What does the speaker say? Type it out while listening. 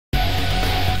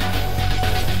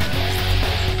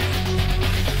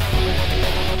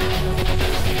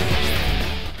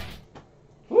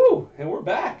we're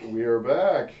back. We are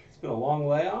back. It's been a long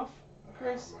layoff,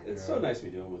 Chris. Oh It's so nice to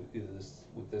be doing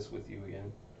this with you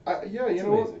again. Yeah, you It's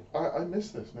know amazing. what? I miss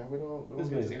this, man. We don't It's get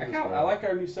to amazing. do this I now. like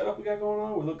our new setup we got going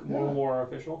on. We look a little more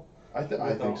official. I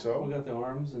think so. We got the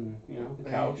arms and the And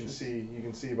couch. You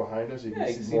can see behind us. You Yeah,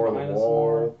 can see more of the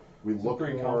wall. We look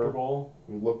pretty more comfortable.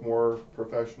 We look more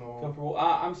professional. Comfortable.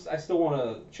 I still want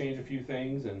to change a few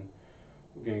things, and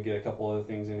we're gonna get a couple other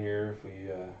things in here if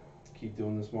we keep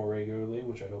doing this more regularly,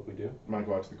 which I hope we do. Might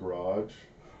go out to the garage.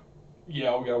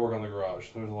 Yeah, we gotta work on the garage.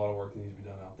 There's a lot of work that needs to be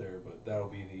done out there, but that'll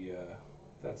be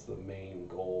that's the main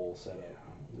goal set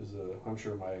up. I'm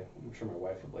sure my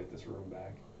wife would like this room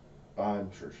back.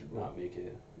 I'm sure she would. Not make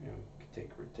it,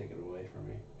 take it away from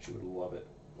me. She would love it.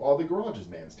 Well, the garage is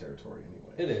man's territory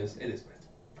anyway. It is, but it's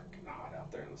freaking hot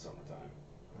out there in the summertime.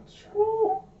 That's true.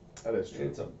 Woo! That is true.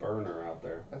 It's a burner out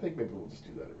there. I think maybe we'll just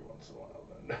do that every once in a while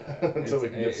then, until we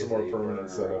can get some more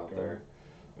permanent setup out there.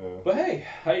 Yeah. But hey,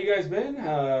 how you guys been?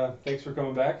 Thanks for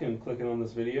coming back and clicking on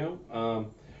this video.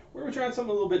 We're gonna try something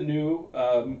a little bit new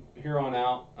here on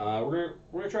out. We're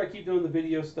gonna try to keep doing the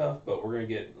video stuff, but we're gonna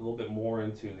get a little bit more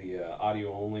into the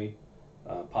audio only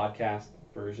podcast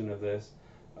version of this.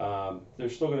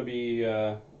 There's still gonna be.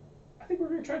 I think we're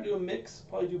gonna try to do a mix.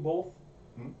 Probably do both.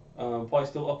 Probably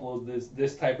still upload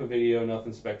this type of video,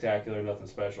 nothing spectacular, nothing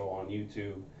special on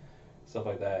YouTube, stuff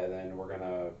like that. And then we're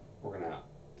gonna.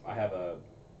 I have a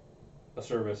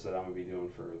service that I'm gonna be doing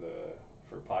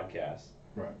for podcasts.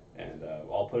 Right. And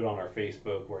I'll put it on our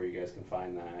Facebook where you guys can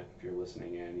find that. If you're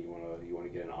listening in, you want to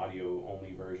get an audio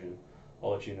only version,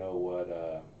 I'll let you know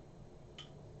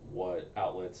what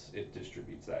outlets it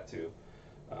distributes that to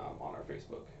on our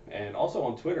Facebook. And also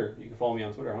on Twitter, you can follow me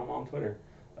on Twitter. I'm on Twitter,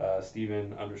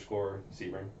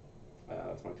 Steven_Sebring.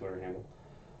 That's my Twitter handle.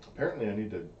 Apparently, I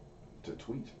need to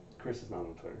tweet. Chris is not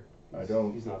on Twitter. I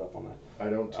don't. He's not up on that. I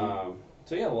don't tweet.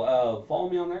 So yeah, well, follow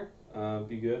me on there.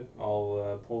 Be good.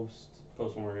 I'll post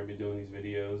when we're gonna be doing these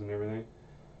videos and everything.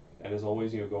 And as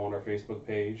always, go on our Facebook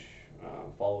page,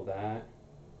 follow that,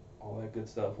 all that good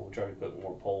stuff. We'll try to put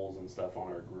more polls and stuff on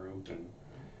our group and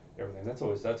everything. That's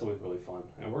always really fun.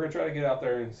 And we're gonna try to get out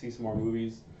there and see some more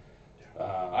movies.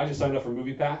 I just signed up for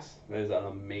Movie Pass. That is an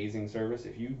amazing service.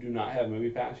 If you do not have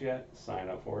Movie Pass yet, sign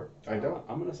up for it. I don't.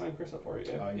 I'm gonna sign Chris up for it.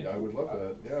 Yeah. I would love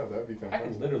that. Yeah, that'd be fantastic.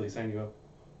 I can literally sign you up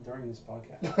during this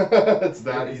podcast. It's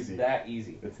that easy. It's that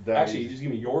easy. It's that Actually, easy. you just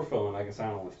give me your phone and I can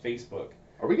sign on with Facebook.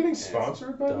 Are we getting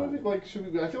sponsored by done. Movie? Like,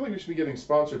 I feel like we should be getting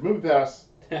sponsored. Movie Pass,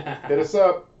 hit us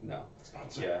up. No.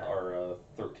 Sponsor. Yeah, our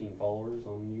 13 followers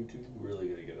on YouTube really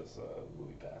gonna get us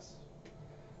Movie Pass.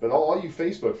 But all you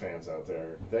Facebook fans out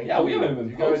there, thank you. Yeah, we haven't been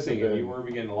You guys posting have it. been- We're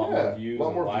getting a lot more views a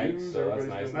lot more and likes, views, so that's everybody's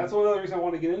nice. And been- that's one other reason I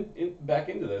want to get back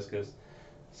into this, because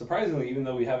surprisingly, even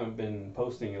though we haven't been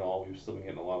posting at all, we've still been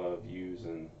getting a lot of views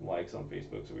and likes on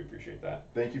Facebook, so we appreciate that.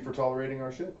 Thank you for tolerating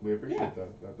our shit. We appreciate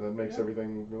that. That makes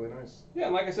everything really nice. Yeah,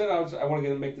 and like I said, I want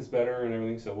to make this better and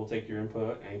everything, so we'll take your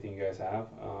input, anything you guys have.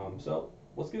 So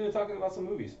let's get into talking about some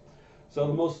movies. So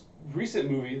the most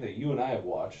recent movie that you and I have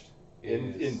watched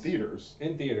In theaters.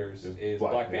 Is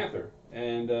Black Panther.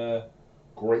 And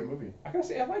great movie. I gotta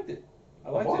say, I liked it.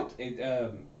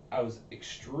 I was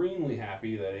extremely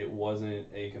happy that it wasn't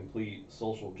a complete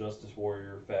social justice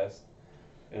warrior fest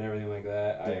and everything like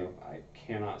that. Yeah. I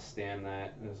cannot stand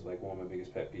that. This is like one of my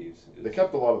biggest pet peeves. They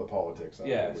kept a lot of the politics out of it.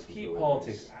 Yeah, which was keep really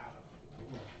politics nice. out of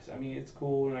movies. I mean, it's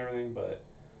cool and everything, but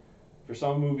for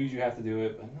some movies you have to do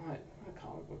it, but not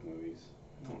comic book movies.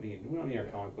 We don't need our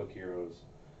comic book heroes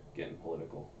getting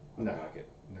political. I don't like it.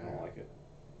 I don't like it.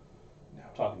 No.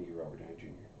 I'm talking to you, Robert Downey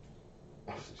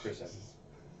Jr. This is Chris Evans.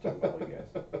 Talking about all you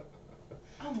guys.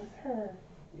 I'm with her.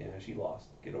 Yeah, she lost.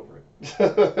 Get over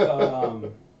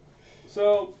it.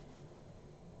 So,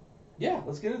 yeah,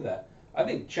 let's get into that. I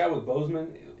think Chadwick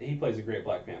Boseman, he plays a great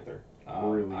Black Panther.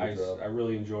 Really good job. I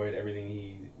really enjoyed everything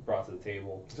he brought to the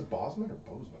table. Is it Bosman or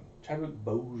Boseman? Chadwick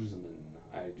Boseman,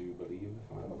 I do believe,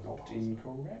 if I'm not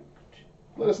incorrect.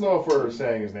 Let us know if we're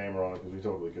saying his name wrong, because we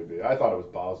totally could be. I thought it was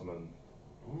Bosman.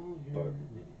 Well,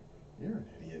 You're an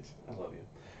idiot. I love you.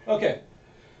 Okay,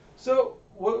 so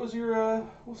what's some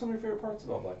of your favorite parts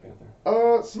about Black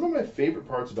Panther? Some of my favorite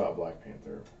parts about Black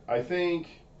Panther, I think,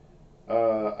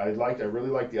 I really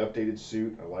liked the updated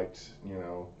suit. I liked,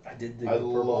 I did dig I the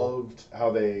purple. loved how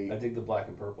they. I dig the black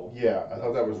and purple. Yeah, I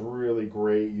thought that was really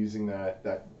great, using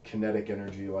that kinetic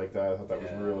energy like that. I thought that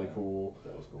was really cool.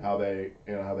 That was cool. How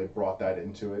they brought that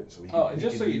into it, so and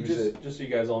just so you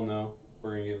guys all know,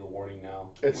 we're gonna give the warning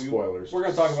now. It's spoilers. We're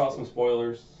gonna talk about some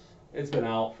spoilers. It's been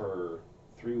out for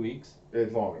 3 weeks.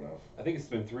 It's long enough. I think it's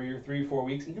been 3 or 4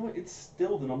 weeks. You know what? It's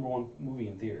still the #1 movie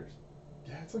in theaters.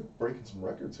 Yeah, it's like breaking some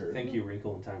records here. Thank you,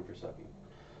 Wrinkle in Time for Sucking.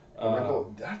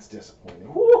 That's disappointing.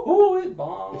 It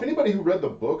bombed. If anybody who read the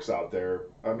books out there,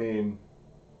 I mean,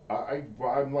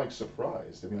 I'm like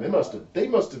surprised. I mean, they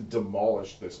must have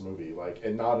demolished this movie, like,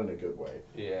 and not in a good way.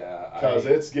 Yeah, because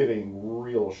it's getting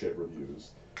real shit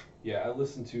reviews. Yeah, I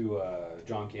listened to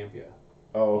John Campia.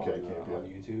 Oh, okay, Campia on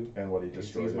YouTube. And what he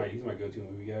destroyed. He's my go-to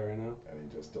movie guy right now.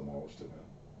 And he just demolished it,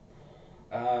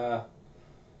 man.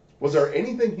 Was there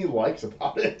anything he liked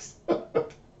about it?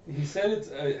 He said it's.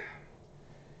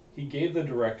 He gave the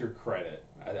director credit.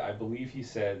 I believe he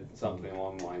said something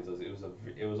along the lines of it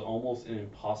was almost an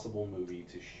impossible movie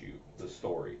to shoot, the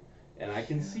story, and I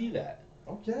can see that.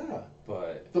 Oh yeah.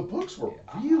 But the books were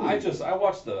really. I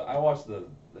watched the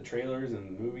trailers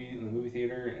and the movie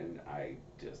theater, and I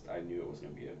knew it was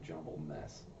gonna be a jumbled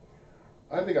mess.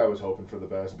 I think I was hoping for the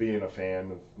best, being a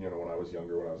fan of when I was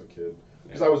younger, when I was a kid,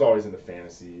 because I was always into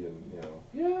fantasy and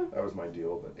that was my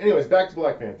deal. But anyways, back to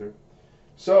Black Panther.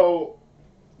 So.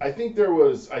 I think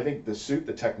the suit,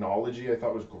 the technology I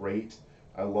thought was great.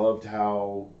 I loved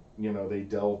how, they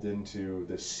delved into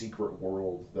this secret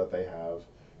world that they have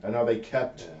and how they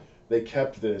kept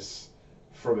this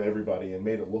from everybody and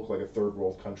made it look like a third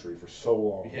world country for so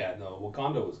long. Yeah, no,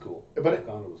 Wakanda was cool.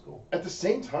 Wakanda was cool. At the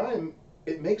same time,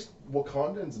 it makes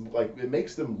Wakandans, it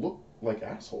makes them look like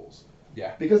assholes.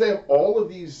 Yeah. Because they have all of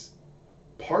these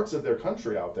parts of their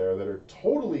country out there that are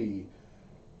totally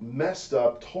messed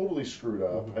up, totally screwed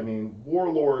up. Mm-hmm. I mean,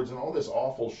 warlords and all this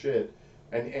awful shit,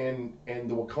 and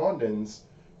the Wakandans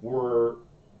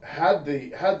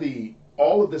had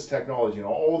all of this technology and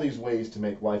all these ways to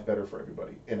make life better for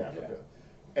everybody in Africa,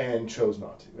 and chose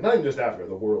not to. And not even just Africa,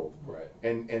 the world. Right.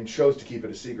 And chose to keep it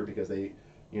a secret because they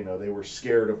were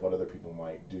scared of what other people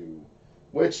might do,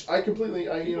 which I completely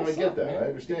I get that. Man. I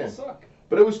understand. People suck.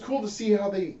 But it was cool to see how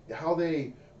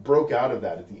they broke out of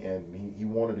that at the end. He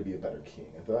wanted to be a better king.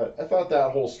 I thought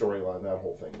that whole storyline, that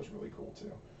whole thing was really cool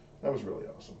too. That was really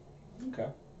awesome. Okay.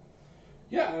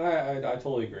 Yeah, and I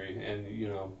totally agree. And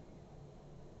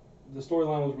the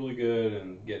storyline was really good,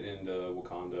 and getting into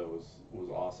Wakanda was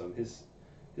awesome. His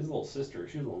little sister,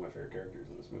 she was one of my favorite characters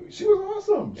in this movie. She was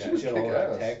awesome. Yeah, she was had all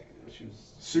that kick-ass. tech. She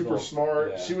was super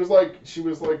smart. Yeah. She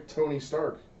was like Tony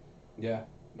Stark. Yeah,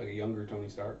 like a younger Tony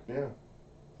Stark. Yeah.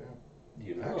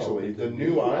 Actually, the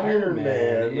new Iron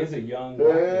Man is a young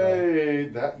black guy.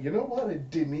 That what? I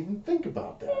didn't even think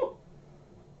about that. Oh,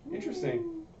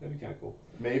 interesting. That'd be kind of cool.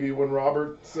 Maybe when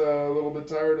Robert's a little bit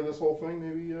tired of this whole thing,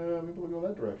 maybe we'll go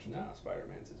that direction. Nah,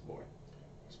 Spider-Man's his boy.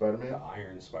 Spider-Man? The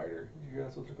Iron Spider. You hear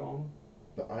that's what they're calling him?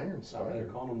 The Iron Spider? They're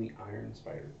calling him the Iron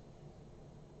Spider.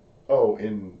 Oh,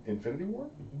 in Infinity War?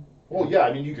 Mm-hmm. Well, yeah,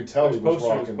 I mean, you could tell there's he was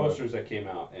rocking posters that came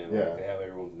out, and they have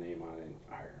everyone's name on it.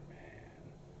 Iron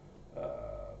Man,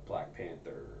 Black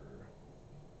Panther,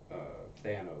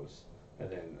 Thanos, and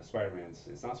then Spider-Man's.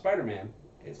 It's not Spider-Man.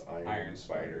 It's Iron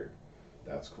Spider.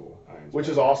 That's cool. Which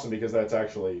is awesome because that's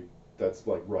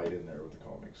like right in there with the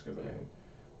comics. Because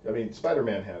I mean,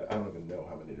 Spider-Man had I don't even know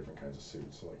how many different kinds of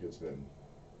suits. Like it's been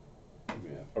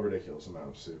a ridiculous amount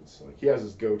of suits. Like he has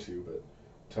his go-to, but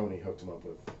Tony hooked him up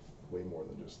with way more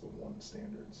than just the one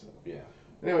standard. So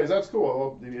anyways, that's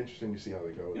cool. It'll be interesting to see how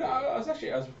they go. I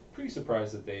was pretty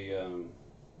surprised that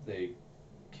they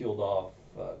killed off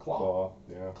Claw.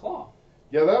 Claw.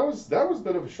 Yeah, that was a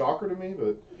bit of a shocker to me,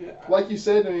 but like you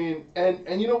said, I mean,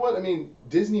 and you know what? I mean,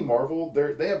 Disney, Marvel,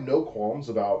 they have no qualms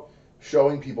about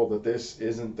showing people that this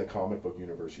isn't the comic book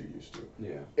universe you're used to.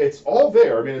 Yeah. It's all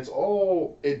there. I mean,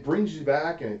 it brings you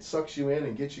back and it sucks you in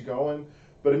and gets you going.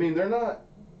 But I mean,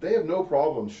 they have no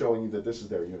problem showing you that this is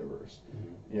their universe.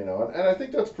 Mm-hmm. And I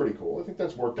think that's pretty cool. I think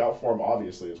that's worked out for him.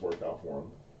 Obviously, it's worked out for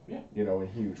him. Yeah. In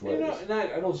huge ways. And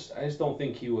I just don't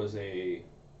think he was a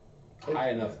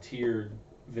high enough tiered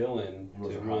villain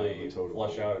to really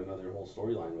flush out another whole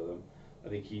storyline with him. I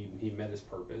think he met his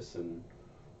purpose, and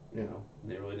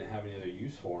they really didn't have any other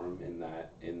use for him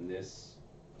in this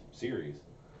series.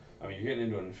 I mean, you're getting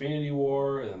into an Infinity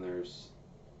War, and then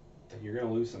you're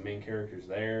gonna lose some main characters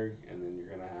there, and then you're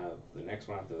gonna have the next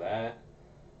one after that.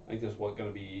 I think there's gonna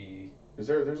be.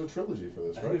 There's a trilogy for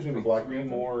this, I right? think there's gonna be three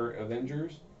more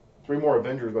Avengers. 3 more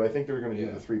Avengers, but I think they're going to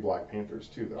do the 3 Black Panthers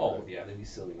too, though. Oh, right? Yeah, they'd be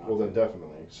silly not to. Well, then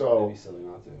definitely. So they'd be silly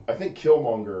not to. I think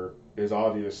Killmonger is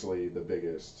obviously the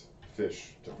biggest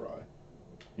fish to fry.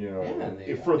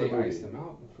 For the movie. They iced him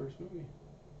out in the first movie.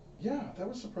 Yeah, that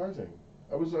was surprising.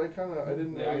 I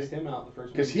didn't. They iced him out in the first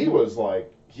movie. Because he was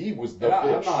the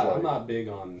fish. I'm not big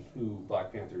on who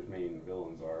Black Panther's main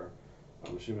villains are.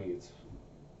 I'm assuming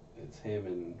it's him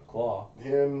and Claw.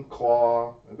 Him,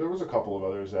 Claw. There was a couple of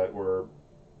others that were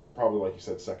probably, like you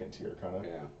said, second tier kind of.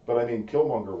 Yeah. But I mean,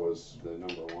 Killmonger was the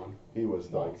number one. He was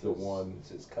the one. It's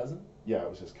his cousin. Yeah, it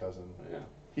was his cousin. Yeah.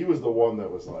 he was the one that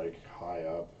was like high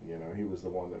up, you know. He was the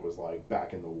one that was like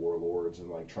backing the warlords and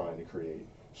like trying to create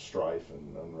strife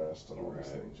and unrest and all these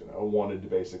things, you know. Wanted to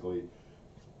basically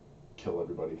kill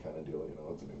everybody kind of deal, you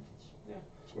know. Yeah.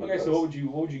 Okay, so what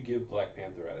would you give Black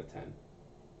Panther out of 10?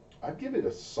 I'd give it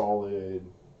a solid,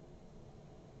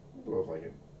 like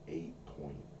an 8.9,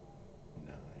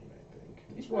 I think.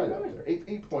 It's right up there.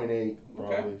 8.8 probably. Okay.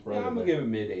 Right, yeah, I'm gonna give it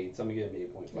mid-8s. I'm gonna give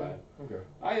it 8.5. Yeah. Okay.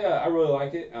 I really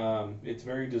like it. It's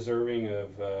very deserving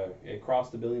of it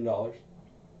crossed $1 billion. Oh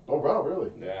wow,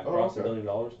 really? Yeah, crossed $1 billion.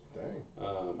 Dang.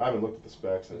 I haven't looked at the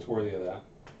specs. It's worthy of that.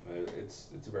 It's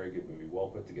a very good movie, well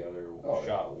put together,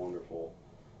 shot wonderful.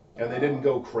 And they didn't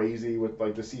go crazy with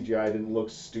like the CGI didn't look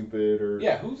stupid or.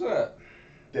 Yeah, who's a?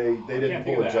 They didn't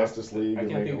pull a Justice League. I and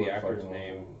can't make think of it the look actor's fucking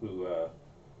name. Who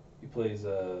he plays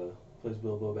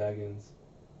Bilbo Baggins.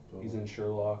 He's in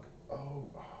Sherlock. Oh.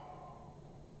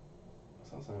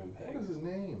 It's not Simon Pegg. What is his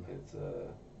name? It's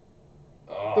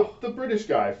the British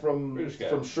guy from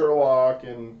Sherlock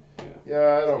and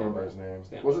I don't remember his name.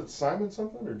 Was it Simon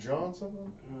something or John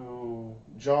something? No.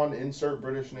 John insert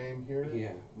British name here.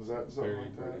 Yeah. Was that something very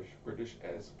like that? British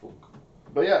as fuck.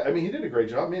 But yeah, I mean he did a great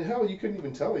job. I mean hell, you couldn't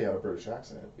even tell he had a British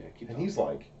accent. Yeah, and he's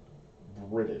like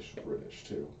British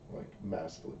too, like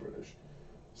massively British.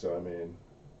 So I mean,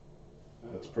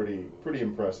 that's pretty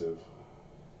impressive.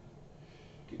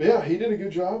 But yeah, he did a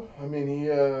good job. I mean he.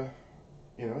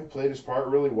 You know, he played his part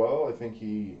really well. I think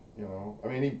he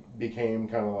became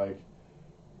kind of like,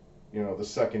 you know, the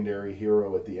secondary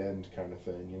hero at the end kind of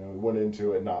thing. You know, he went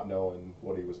into it not knowing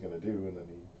what he was going to do, and then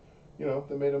he, you know,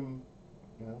 they made him,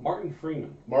 you know. Martin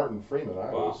Freeman. Wow,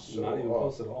 not even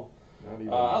close at all. Not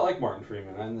even. I like Martin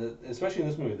Freeman, and especially in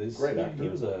this movie. Great actor. He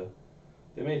was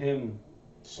they made him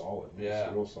solid.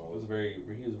 Yeah, real solid. He was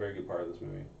a very good part of this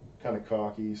movie. Kind of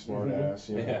cocky, smart ass,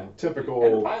 you know, yeah. typical.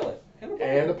 And a pilot.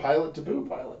 And a pilot to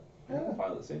boot. Yeah, a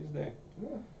pilot saves the day.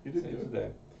 Yeah, he did saves good. the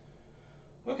day.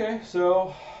 Okay,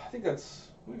 so I think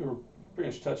we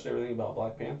pretty much touched everything about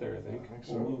Black Panther. I think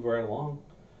so. We'll move right along.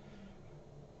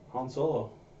 Han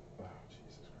Solo. Oh,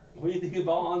 Jesus Christ. What do you think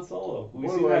about Han Solo? We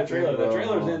What see do I that trailer. think That about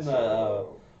trailer's Han in the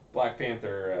Solo? Black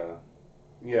Panther.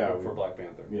 For Black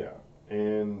Panther. Yeah,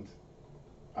 and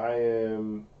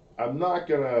I'm not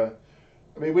gonna.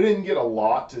 I mean, we didn't get a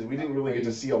lot. We didn't really get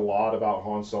to see a lot about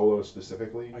Han Solo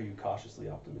specifically. Are you cautiously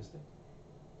optimistic?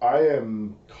 I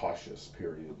am cautious.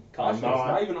 Period. Cautious,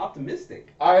 not even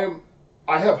optimistic. I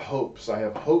have hopes.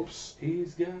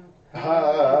 He's got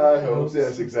high hopes.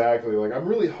 Yes, exactly. Like I'm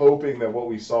really hoping that what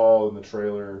we saw in the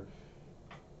trailer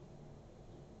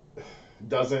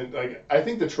doesn't like. I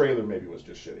think the trailer maybe was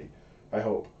just shitty. I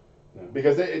hope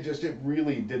because it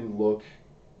really didn't look.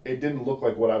 It didn't look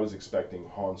like what I was expecting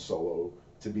Han Solo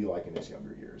to be like in his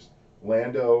younger years.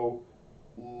 Lando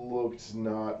looked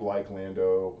not like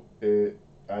Lando.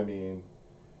 Lando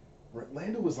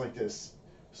was like this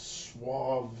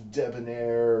suave,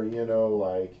 debonair, you know,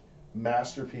 like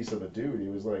masterpiece of a dude. He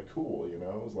was like cool, you know.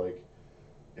 It was like,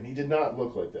 and he did not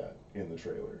look like that in the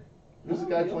trailer. Who's the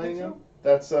guy playing him?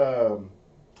 That's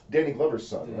Danny Glover's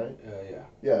son, right? Yeah.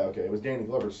 Yeah. Okay, it was Danny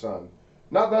Glover's son.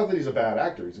 Not that he's a bad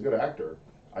actor. He's a good actor.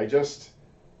 I just,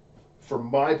 for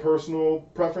my personal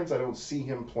preference, I don't see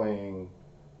him playing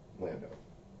Lando.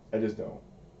 I just don't.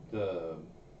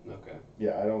 Okay.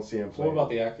 Yeah, I don't see him playing. What about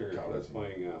the actor that's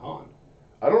playing Han?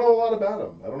 I don't know a lot about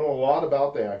him. I don't know a lot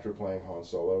about the actor playing Han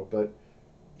Solo, but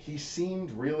he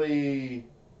seemed really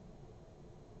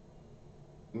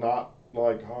not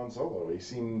like Han Solo. He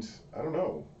seemed, I don't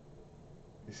know.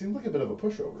 He seemed like a bit of a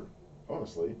pushover,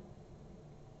 honestly.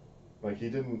 Like he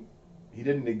didn't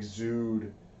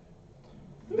exude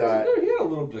that. He had a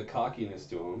little bit of cockiness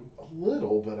to him. A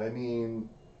little, but I mean,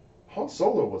 Han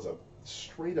Solo was a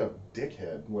straight up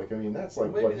dickhead. Like I mean, that's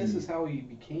like maybe this is how he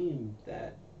became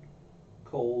that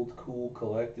cold, cool,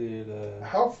 collected.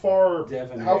 How far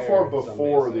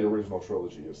before the say. original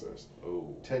trilogy is this?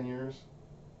 10 years.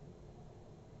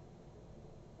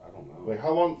 I don't know. Like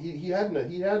how long he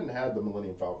hadn't had the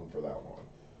Millennium Falcon for that long.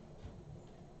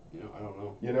 I don't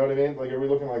know. You know what I mean? Like, are we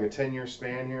looking like a 10-year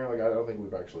span here? Like, I don't think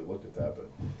we've actually looked at that, but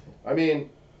I mean,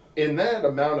 in that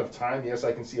amount of time, yes,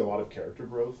 I can see a lot of character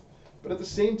growth, but at the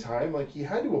same time, like, he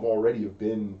had to have already have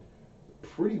been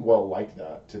pretty well like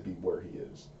that to be where he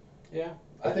is. Yeah.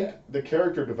 I think the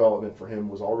character development for him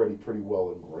was already pretty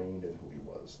well ingrained in who he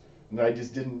was, and I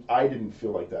didn't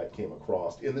feel like that came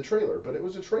across in the trailer, but it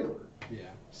was a trailer. Yeah.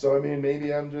 So I mean,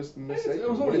 maybe I'm just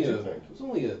mistaken. What did you think? It was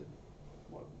only a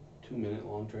 2-minute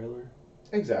long trailer.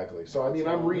 Exactly. So I mean,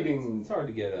 I'm reading. It's hard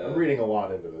to get I'm reading a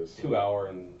lot into this. 2 hour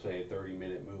and say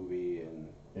 30-minute movie in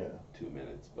 2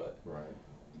 minutes, but right.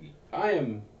 I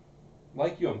am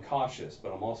like you, I'm cautious,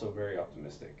 but I'm also very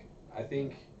optimistic. I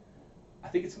think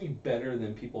it's gonna be better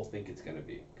than people think it's gonna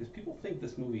be, because people think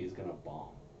this movie is gonna bomb.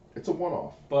 It's a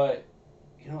one-off. But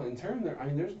in terms there, I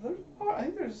mean, I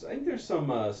think there's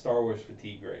some Star Wars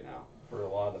fatigue right now for a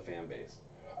lot of the fan base.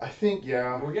 I think,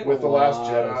 yeah, We're getting with a The lot Last of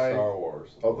Jedi. Star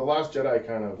Wars. Oh, The Last Jedi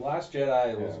kind of. Last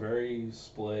Jedi was Yeah. very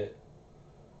split.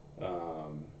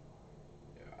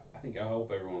 I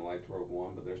hope everyone liked Rogue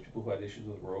One, but there's people who had issues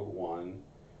with Rogue One.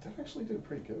 That actually did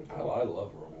pretty good. I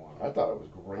love Rogue One. I thought it was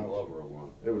great. I love Rogue One.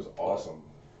 It was awesome.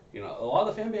 But, a lot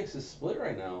of the fan base is split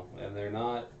right now, and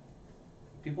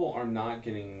people are not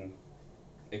getting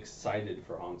excited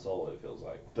for Han Solo. It feels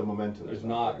like The momentum. there's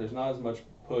not as much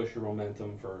push or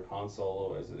momentum for Han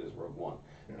Solo as it is Rogue One.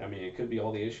 Yeah. I mean, it could be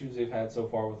all the issues they've had so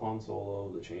far with Han Solo,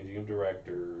 the changing of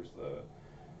directors,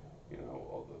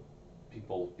 all the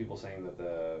people saying that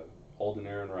the Alden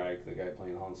Ehrenreich, the guy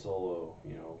playing Han Solo,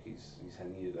 he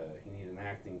needed an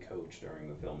acting coach during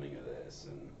the filming of this,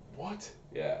 and What?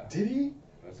 yeah, Did he?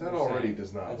 that's That what they're already saying.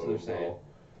 does not That's what bode they're saying. well.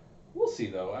 We'll see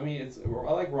though. I mean,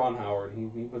 I like Ron Howard. He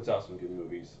puts out some good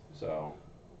movies, so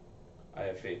I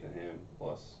have faith in him.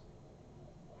 Plus,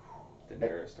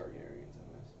 Daenerys Targaryen's in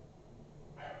this.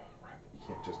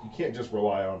 You can't just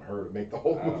rely on her to make the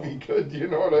whole I movie don't- good. You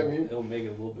know what I mean? It'll make it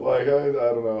a little bit. Like I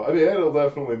don't know. I mean, it'll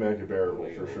definitely make it bearable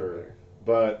Make it a for little sure. better.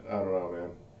 But I don't know,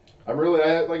 man.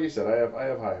 Like you said, I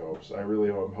have high hopes. I really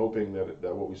am hoping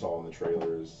that what we saw in the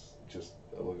trailer is just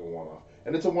a one-off.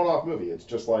 And it's a one-off movie. It's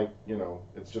just like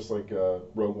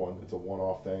Rogue One. It's a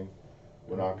one-off thing.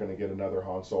 We're not going to get another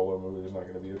Han Solo movie. There's not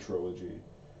going to be a trilogy.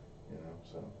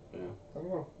 So Yeah. I don't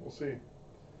know. We'll see.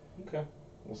 Okay.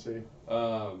 We'll see.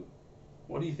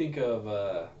 What do you think of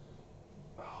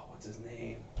what's his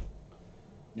name?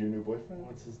 Your new boyfriend?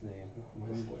 What's his name? My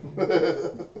new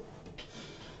boyfriend.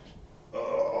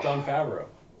 Jon Favreau.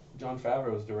 Jon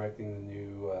Favreau is directing the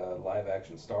new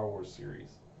live-action Star Wars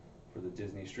series for the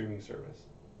Disney streaming service.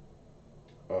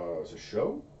 It's a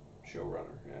show?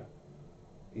 Showrunner,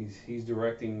 yeah. He's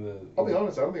directing the. I'll be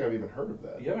honest, I don't think I've even heard of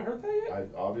that. You haven't heard that yet? I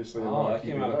obviously am Oh, not that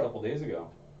keeping came out up. a couple days ago.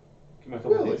 Days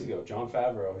Really? ago. Jon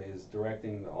Favreau is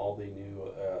directing all the new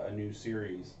a new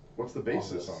series. What's the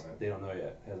basis on this. it? They don't know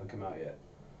yet. It hasn't come out yet.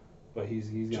 But he's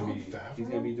Jon gonna be Favreau? he's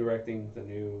gonna be directing a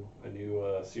new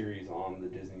series on the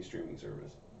Disney streaming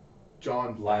service.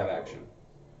 Jon Live Favreau. action.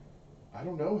 I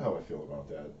don't know how I feel about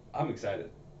that. I'm excited.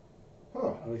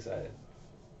 Huh. I'm excited.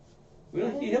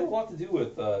 He had a lot to do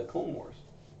with Clone Wars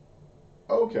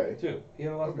Okay. too. He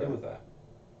had a lot to Okay. do with that.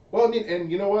 Well, I mean, and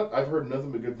you know what? I've heard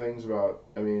nothing but good things about.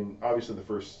 I mean, obviously the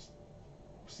first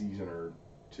season or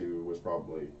two was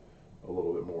probably a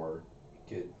little bit more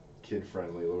kid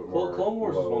friendly, a little bit more. Well, Clone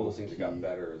Wars is one of those things that got low-key.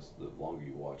 better as the longer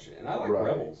you watch it, and I like Right.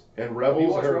 Rebels. And Have you Rebels, I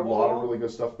watched heard Rebels a lot at of all? really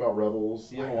good stuff about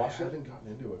Rebels. You haven't watched I it? haven't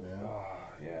gotten into it, man.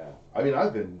 Yeah. I mean,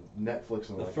 I've been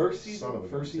Netflixing The like first a son of a gun,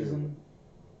 first too. season,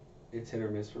 it's hit or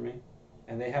miss for me,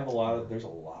 and there's a lot of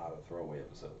throwaway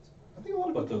episodes. I think a lot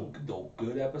of But people. the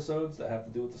good episodes that have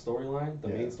to do with the storyline, the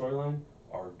Yeah. main storyline,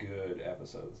 are good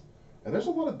episodes. And there's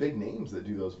a lot of big names that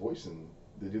do those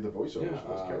They do the voiceovers Yeah, for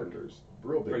those characters.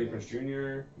 Real big Freddie names.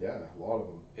 Prinze Jr. Yeah, a lot of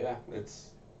them. Yeah,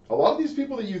 it's A lot of these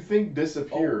people that you think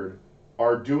disappeared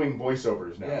are doing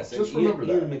voiceovers now. yes. Just Ian, remember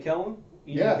that. Ian McKellen.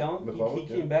 Yeah, McKellen. McClellan, He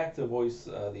came back to voice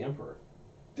the Emperor.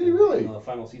 Did he really? In the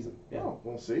final season. Yeah. Oh,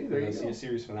 we'll see. There you In the go.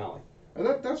 series finale. And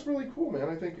that's really cool, man.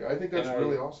 I think that's And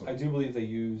really awesome. I do believe they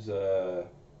use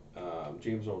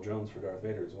James Earl Jones for Darth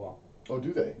Vader as well. Oh,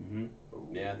 do they?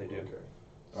 Mm-hmm. Yeah, they do. Okay.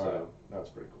 So All right. That's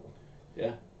pretty cool.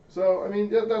 yeah. So I mean,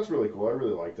 yeah, that's really cool. I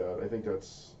really like that. I think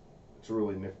it's a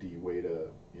really nifty way to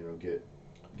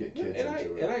get kids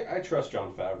into it. And I trust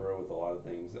Jon Favreau with a lot of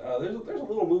things. There's a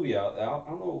little movie out. I don't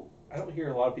know. I don't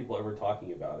hear a lot of people ever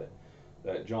talking about it.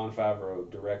 That Jon Favreau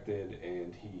directed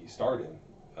and he starred in,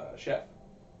 Chef.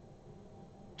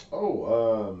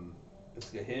 Oh, It's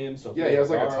him. So yeah, he has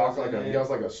like he has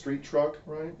like a street truck,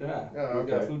 right? Yeah. Yeah, He's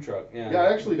got a okay. food truck. Yeah. Yeah,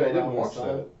 actually, He I goes didn't out with watch his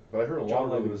son. that, but I heard a lot John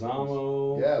of really good things.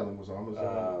 Leguizamo. Yeah, Leguizamo's in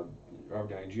it. Robert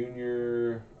Downey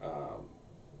Jr. Oh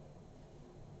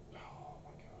my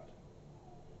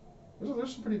God.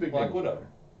 There's some pretty big Black names Widow. in there.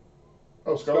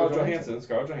 Oh, Scarlett Johansson.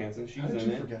 Scarlett Johansson. She's How did in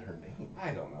you it. forget her name?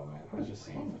 I don't know, man. I What was is just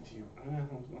wrong saying. with you? I'm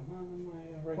on my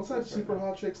right What's foot that super right now.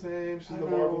 hot chick's name? She's in the I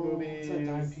Marvel know. movies. What's that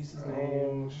dime piece's name? Oh, I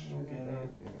don't get it.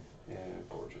 yeah. Yeah,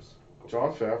 gorgeous.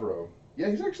 Jon Favreau. Yeah,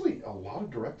 he's actually a lot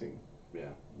of directing. Yeah.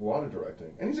 A lot of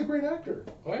directing, and he's a great actor.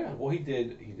 Oh yeah. Well, he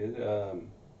did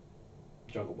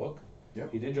Jungle Book. Yeah.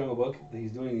 He did Jungle Book.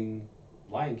 He's doing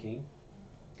Lion King.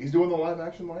 He's doing the live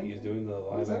action Lion He's King? doing the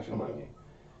When is live that action coming Lion out? King.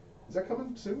 Is that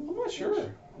coming soon? I'm not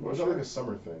sure. Or is that like a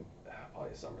summer thing?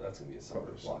 Probably a summer. That's gonna be a summer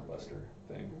Probably a summer blockbuster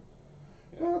thing.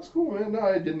 Yeah. Well, that's cool, man. No,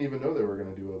 I didn't even know they were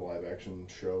going to do a live action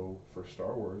show for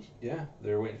Star Wars. Yeah,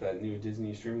 they're waiting for that new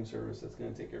Disney streaming service that's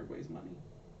going to take everybody's money.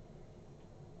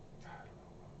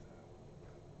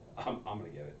 I'm going to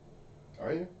get it.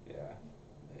 Are you? Yeah.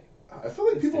 I feel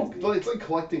like It's people. Disney. It's like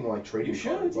collecting like trading You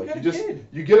should. cards. You Like got you a just kid.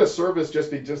 you get a service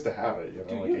just to have it. You know,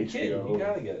 Dude, like you're a HBO. kid. You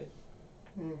got to get it.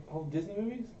 Hmm. All the Disney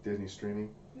movies? Disney streaming.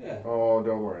 Yeah. Oh,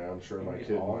 don't worry. I'm sure You my get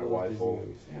kid and all my those wife Disney will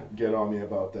movies. Yeah. get on me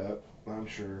about that. I'm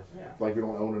sure. Yeah. Like we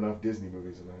don't own enough Disney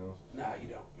movies in the house. Nah, you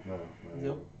don't. No.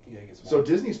 Nope. You gotta get some. So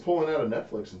Disney's pulling out of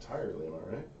Netflix entirely. Am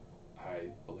I right? I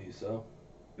believe so.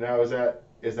 Now is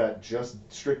that just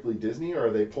strictly Disney, or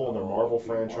are they pulling their Marvel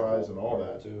franchise and all Marvel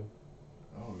that? too.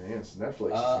 Oh man, it's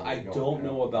Netflix. I don't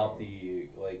know about the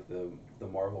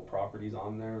Marvel properties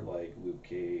on there, like Luke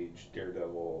Cage,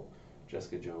 Daredevil,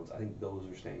 Jessica Jones. I think those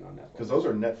are staying on Netflix. Because those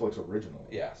are Netflix original.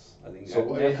 Yes, I think.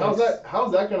 So I mean, how's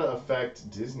that going to affect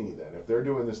Disney then? If they're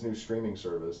doing this new streaming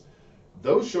service,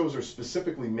 those shows are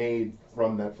specifically made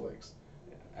from Netflix,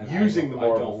 using the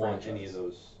Marvel I don't want franchise. any of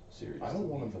those series. I don't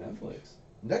want to them be Netflix.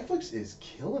 Netflix is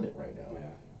killing it right now. Yeah.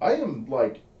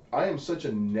 I am such a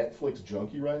Netflix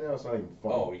junkie right now. It's not even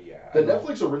funny. Oh yeah. The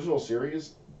Netflix original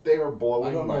series, they are blowing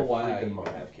I don't know my why I freaking even mind.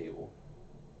 have cable.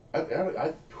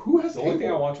 Who has The cable? only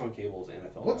thing I watch on cable is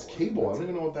NFL. What's Network. cable? I That's don't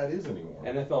even it. know what that is anymore.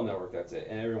 NFL Network. That's it.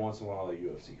 And every once in a while, a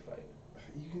UFC fight.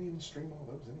 You can even stream all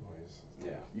those anyways.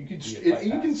 Yeah. You can You get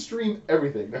you Fight can Pass. stream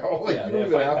everything now. Like Yeah, you they don't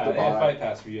even have to They have buy. Fight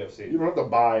Pass for UFC. You don't have to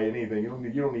buy anything.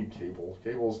 You don't need cable.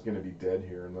 Cable's gonna be dead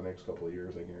here in the next couple of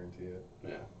years. I guarantee it.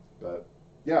 Yeah. But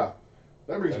yeah,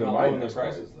 that brings They're me to not my lowering their next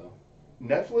prices point. though.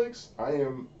 Netflix, I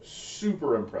am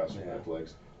super impressed with Yeah.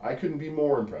 Netflix. I couldn't be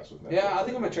more impressed with Netflix. Yeah, I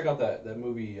think I'm gonna check out that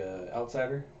movie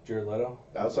Outsider, Jared Leto.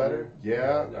 Outsider? Yeah,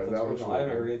 Netflix that looks original. I haven't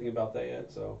really heard anything about that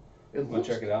yet, so It I'm gonna looks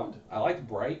check it out. good. I liked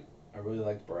Bright. I really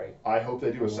liked Bright. I hope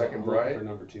they do a second I'm looking Bright. for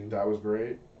number 2. That was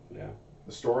great. Yeah.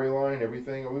 The storyline,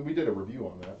 everything. We did a review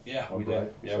on that. Yeah, on we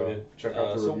Bright, did. Yeah, so we did. Check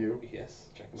out the so- review Yes,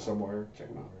 check them out. somewhere. Check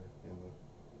 'em out. In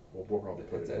the, we'll probably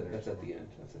put That's it in there. that's at the somewhere. end.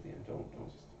 That's at the end. Don't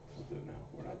do it now.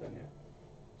 We're not done yet.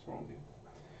 What's wrong with you?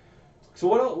 So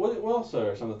what else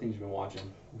are some of the things you've been watching?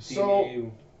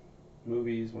 TV,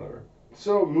 movies, whatever.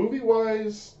 So movie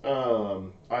wise,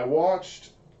 I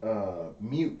watched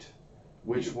Mute,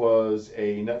 which was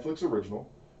a Netflix original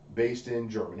based in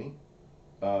Germany,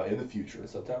 in the future. The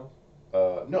subtitles?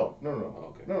 No.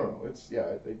 Oh, okay. No. It's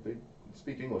they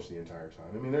speak English the entire time.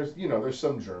 I mean, there's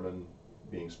some German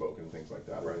being spoken, things like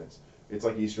that. Right. And it's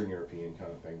like Eastern European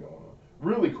kind of thing going on.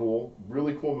 Really cool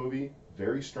movie.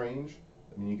 Very strange.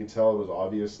 I mean, you could tell it was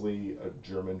obviously a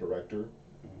German director.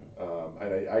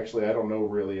 I don't know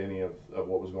really any of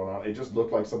what was going on. It just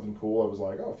looked like something cool. I was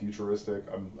like, oh, futuristic.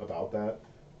 I'm about that.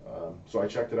 So I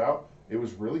checked it out. It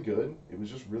was really good. It was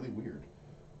just really weird.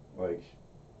 Like,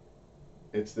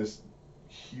 it's this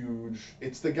huge.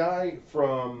 It's the guy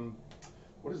from,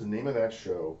 what is the name of that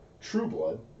show? True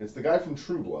Blood. It's the guy from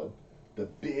True Blood. The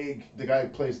guy who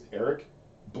plays Eric,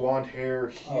 blonde hair,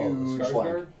 huge,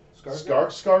 Skarsgård?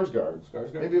 Skarsgård.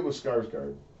 Skarsgård? Maybe it was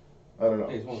Skarsgård. I don't know.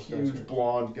 Yeah, he's one of Huge Skarsgård's.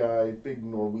 blonde guy, big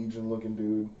Norwegian looking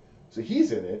dude. So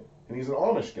he's in it, and he's an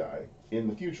Amish guy in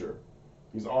the future.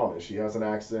 He's Amish. He has an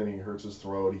accent. He hurts his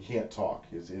throat. He can't talk.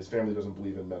 His family doesn't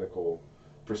believe in medical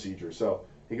procedures. So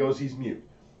he's mute.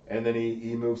 And then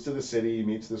he moves to the city. He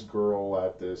meets this girl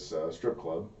at this strip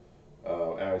club.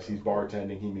 As he's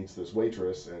bartending, he meets this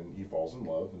waitress, and he falls in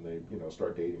love, and they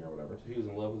start dating or whatever. He was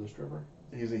in love with a stripper?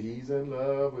 He's in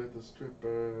love with the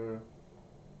stripper.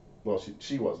 Well,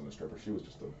 she wasn't a stripper. She was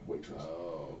just a waitress.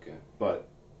 Oh, okay. But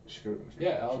she could have been a stripper.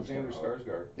 Yeah, She was Alexander kinda hot.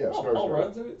 Skarsgård. Yeah, Oh, Skarsgård. Paul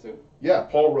Rudd's in it too? Yeah,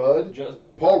 Paul Rudd.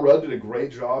 Just Paul Rudd did a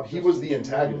great job. He was the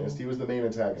Justin antagonist. Timberlake. He was the main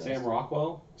antagonist. Sam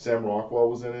Rockwell? Sam Rockwell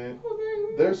was in it. Oh,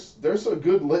 There's a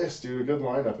good list, dude. A good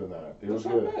lineup in that. It was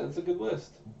That's not good. bad. That's a good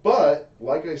list. But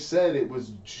like I said, it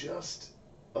was just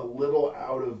a little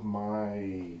out of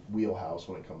my wheelhouse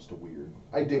when it comes to weird.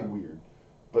 I dig Okay. weird,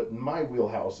 but my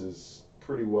wheelhouse is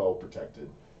pretty well protected,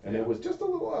 and Yeah. it was just a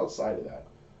little outside of that.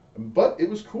 But it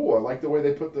was cool. I like the way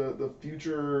they put the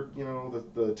future,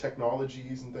 the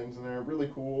technologies and things in there.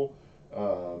 Really cool.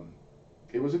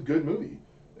 It was a good movie,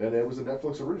 and it was a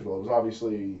Netflix original. It was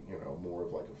obviously more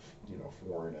of like a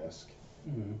foreign-esque,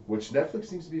 Mm-hmm. which Netflix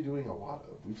seems to be doing a lot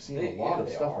of. We've seen a lot of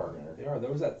stuff on there. They are. There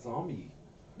was that zombie.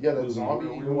 Yeah, that movie. zombie.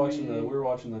 We were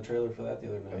watching the trailer for that the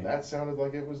other night. And that sounded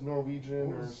like it was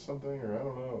Norwegian or Was- something, or I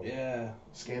don't know. Yeah.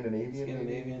 Scandinavian. maybe?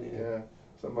 Scandinavian, yeah.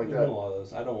 Something like We've done a that. lot of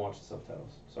those. I don't watch the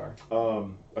subtitles. Sorry.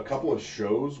 A couple of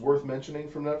shows worth mentioning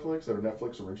from Netflix that are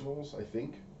Netflix originals, I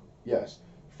think. Yes,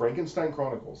 Frankenstein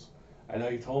Chronicles. I know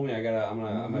you told me. I'm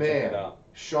gonna check it Man, out.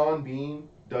 Sean Bean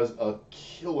does a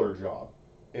killer job.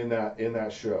 in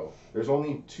that show. There's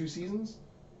only 2 seasons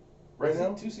right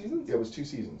now. 2 seasons? Yeah, it was 2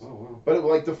 seasons. Oh wow. But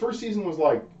like the first season was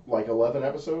like 11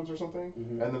 episodes or something,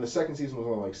 Mm-hmm. and then the second season was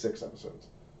only like 6 episodes.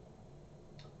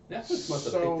 Netflix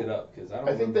must have picked it up because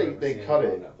I think they cut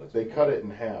it. They cut it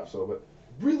in half. So, but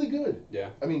really good. Yeah.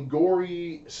 I mean,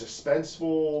 gory,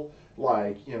 suspenseful,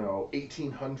 like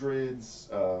 1800s.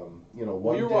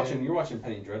 Well, you're watching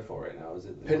Penny Dreadful right now. Is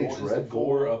it Penny Dreadful? Dreadful? Is the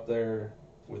gore up there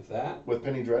with that? With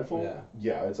Penny Dreadful? Yeah.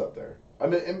 Yeah, it's up there. I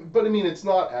mean, but I mean, it's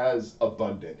not as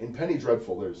abundant. In Penny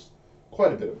Dreadful, there's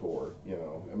quite a bit of gore.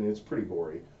 I mean, it's pretty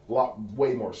gory.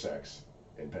 Way more sex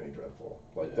in Penny Dreadful.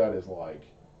 Like that is like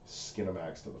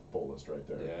Skinamax to the fullest right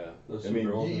there. Yeah. Those I two mean,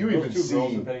 girls. you those even two see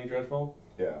girls in Penny Dreadful.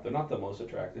 Yeah. They're not the most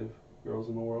attractive girls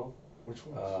in the world. Which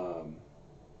ones?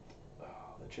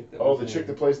 The chick that. The chick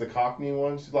that plays the Cockney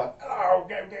one. She's like, oh,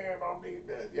 I'll be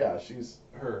dead. Yeah, she's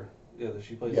her. Yeah,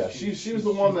 she plays. Yeah, she was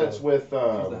the one that's with. She's the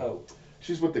hoe.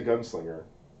 She's with the gunslinger.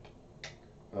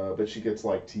 But she gets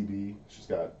like TB. She's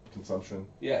got consumption.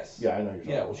 Yes. Yeah, I know you're.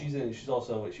 Yeah, well, she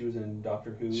was in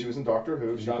Doctor Who. She was in Doctor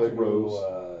Who. She Doctor played Rose.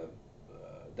 Who,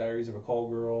 Diaries of a Call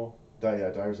Girl.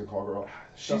 Diaries of a Call Girl.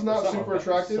 She's not super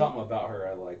attractive. Something about her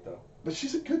I like though. But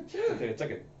she's a good. Yeah. It's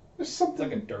like a. There's something.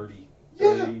 It's like a dirty.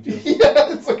 Yeah.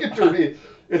 Yeah, it's like a dirty.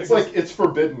 It's like it's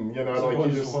forbidden, It's like one,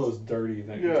 you just one of those dirty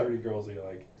things. Yeah. Dirty girls that you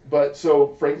like. But so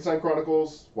Frankenstein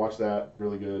Chronicles, watch that,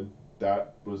 really good.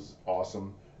 That was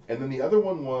awesome. And then the other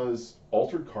one was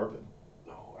Altered Carbon.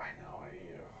 Oh, I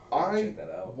know. I check that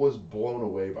out. was blown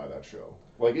away by that show.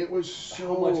 Like it was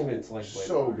so How much of it's like Blade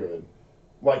so Runner? good.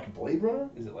 Like Blade Runner?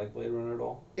 Is it like Blade Runner at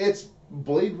all? It's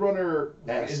Blade Runner.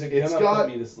 Is it It's gonna got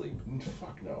put me to sleep?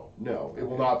 fuck no. It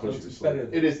will Okay. not put So you to it's sleep. better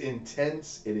than- It is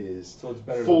intense. It is So it's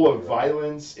better. full than of Blade Runner.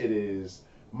 violence. It is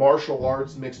martial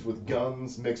arts mixed with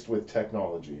guns mixed with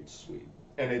technology. Sweet.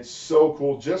 And it's so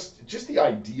cool. Just the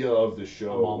idea of the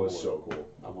show I'm on was board. so cool.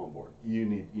 I'm on board. You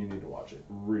need to watch it.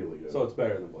 Really good. So it's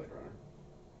better than Blade Runner.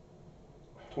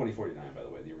 2049, by the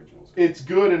way, the original. It's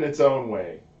good in its own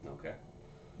way. Okay.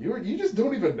 You just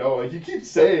don't even know. Like you keep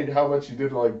saying how much you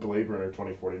did like Blade Runner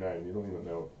 2049. You don't even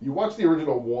know. You watched the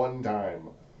original one time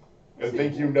and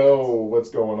think you know what's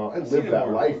going on. I I've seen lived it that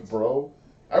more life, once. bro.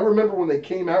 I remember when they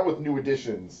came out with new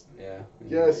editions. Yeah. And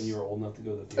Yes. And you were old enough to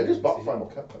go to the I theater. just and bought see Final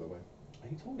Cut, by the way. it.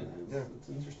 He told me that. Yeah. It's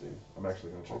interesting. I'm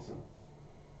actually gonna check it. Awesome.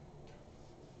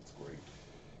 It's great.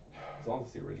 As long as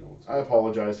it's the original. It's I great.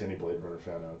 apologize to any Blade Runner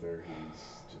fan out there.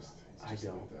 He's just I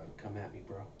don't. like Come at me,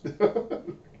 bro. that.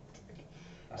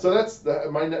 So that's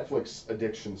my Netflix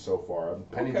addiction so far.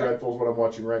 Penny Okay. Dreadful is what I'm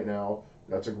watching right now.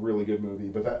 That's a really good movie,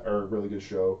 or a really good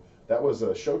show. That was a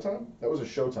Showtime. That was a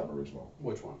Showtime original.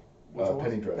 Which one?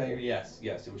 Penny Dreadful. Yes,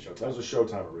 it was Showtime. That was a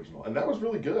Showtime original, and that was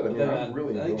really good. I But mean, then, I'm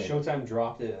really I think enjoying it. Showtime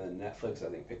dropped it, and then Netflix, I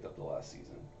think, picked up the last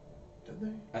season. Did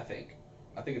they? I think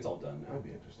it's all done now. That'd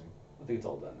be interesting. I think it's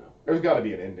all done now. There's got to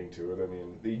be an ending to it. I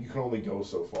mean, you can only go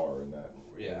so far in that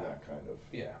Yeah. in that kind of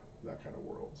Yeah.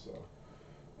 world. So.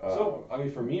 So I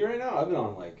mean, for me right now, I've been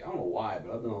on like I don't know why,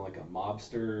 but I've been on like a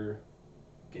mobster,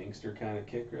 gangster kind of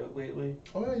kick lately.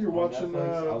 Oh yeah, you're on watching.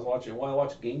 Netflix. I was watching. Well, I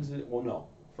watched Gangs. Well, no.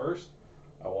 First,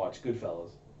 I watched Goodfellas.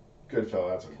 Goodfellas.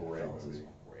 That's a great Goodfellas movie. is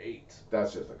great.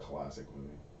 That's just a classic movie.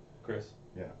 Chris.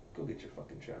 Yeah. Go get your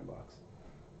fucking shine box.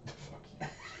 Fuck you.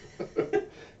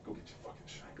 Go get your fucking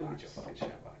shine. Go get your fucking shine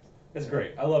box. It's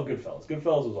great. I love Goodfellas.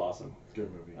 Goodfellas was awesome. Good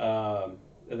movie.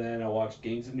 And then I watched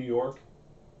Gangs of New York.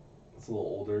 It's a little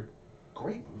older.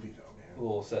 Great movie though, man. A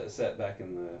little set back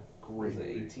in the Great was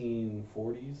it movie.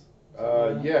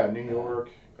 1840s. Yeah, New York.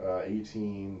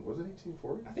 18. Was it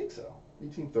 1840? I think so.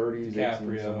 1830s. 18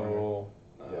 somewhere. DiCaprio.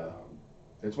 Yeah.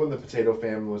 It's when the potato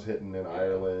famine was hitting in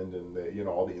Ireland, and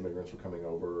all the immigrants were coming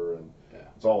over, and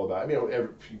it's all about. I mean,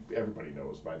 everybody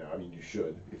knows by now. I mean, you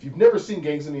should. If you've never seen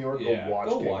Gangs of New York, Yeah, go watch.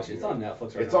 go Gangs watch of it. It's New York. on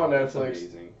Netflix right It's now. on It's Netflix.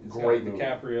 amazing. It's Great got movie.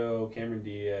 DiCaprio, Cameron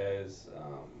Diaz.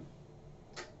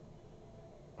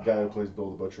 Guy who plays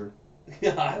Bill the Butcher.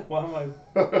 Yeah, one of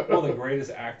the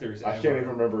greatest actors I ever. can't even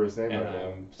remember his name And right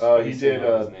I'm now. He spacing did.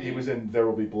 on his He name. was in There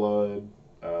Will Be Blood.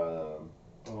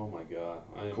 Oh my god.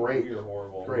 Great. You're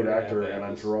horrible. Great We're gonna actor, have to and end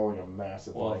I'm this- drawing a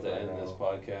massive We'll have blank to right end now. this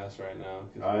podcast right now. 'Cause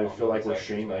we I don't feel know like this we're actor's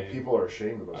ashamed. Like name. people are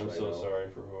ashamed of us I'm right so now. sorry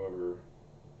for whoever.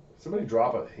 Somebody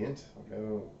drop a hint. Like, I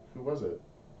don't. Who was it?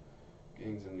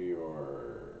 Gangs of New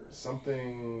York.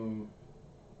 Something.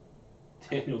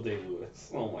 Daniel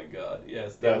Day-Lewis. Oh my god.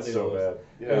 Yes. That's Daniel so Day-Lewis.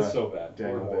 bad. Yeah. It's so bad.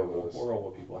 Daniel We're horrible. Day-Lewis. We're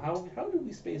horrible people. How did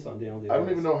we space on Daniel Day-Lewis? I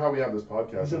don't even know how we have this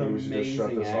podcast. He's an Maybe we should just shut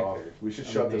amazing this off. actor. We should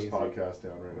shut this Amazing. podcast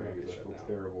down right We're now gonna because I shut feel down.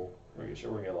 terrible. We're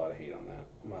gonna get a lot of hate on that.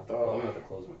 I'm gonna have to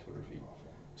close my Twitter feed.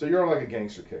 So you're on like a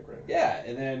gangster kick right now. Yeah,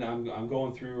 and then I'm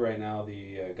going through right now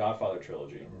the Godfather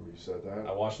trilogy. I remember you said that.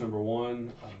 I watched number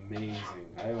 1, amazing.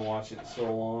 I haven't watched it in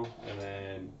so long, and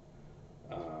then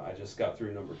I just got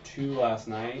through number 2 last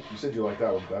night. You said you liked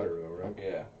that one better though, right?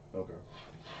 Yeah. Okay.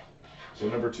 So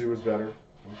number 2 is better.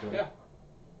 Okay. Yeah.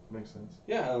 Makes sense.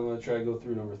 Yeah, I'm gonna try to go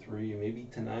through number 3 maybe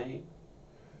tonight.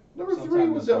 Number Sometime 3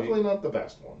 was this definitely week. not the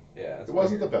best one. Yeah, It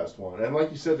wasn't the best one. And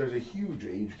like you said, there's a huge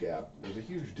age gap. There's a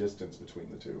huge distance between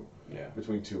the two. Yeah.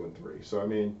 Between 2 and 3. So I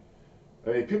mean,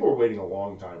 people were waiting a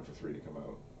long time for 3 to come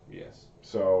out. Yes.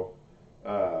 So,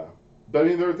 but I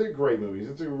mean, they're great movies.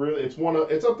 It's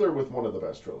up there with one of the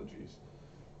best trilogies.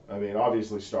 I mean,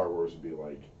 obviously Star Wars would be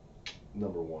like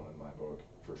number 1 in my book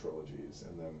for trilogies,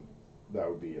 and then that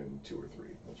would be in 2 or 3.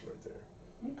 That's right there.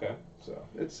 Okay. So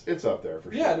it's up there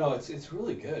for sure. Yeah, no, it's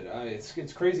really good.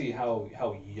 It's crazy how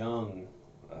young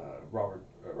Robert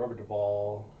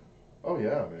Duvall. Oh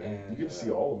yeah, man. And, You get to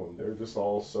see all of them. They're just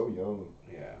all so young.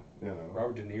 Yeah. You know.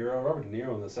 Robert De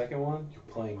Niro in the second one,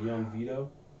 playing young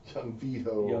Vito. Young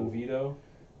Vito. Young Vito.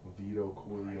 Vito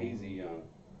Corleone. Crazy young.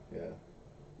 Yeah.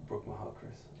 You broke my heart,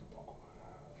 Chris.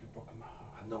 You broke my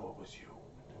heart. I know it was you.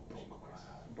 You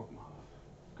broke my heart.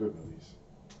 Good movies.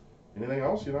 Anything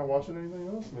else? You're not watching anything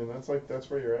else? I mean, that's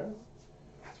where you're at.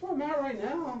 That's where I'm at right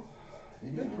now.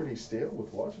 You've been pretty stale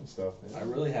with watching stuff, man. I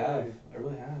really have.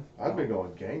 I've been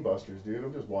going gangbusters, dude.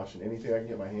 I'm just watching anything I can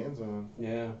get my hands on.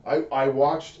 Yeah. I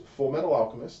watched Full Metal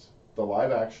Alchemist, the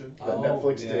live action that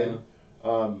Netflix did,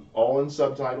 all in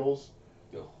subtitles.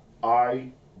 Ugh.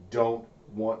 I don't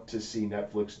want to see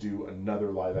Netflix do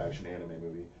another live action anime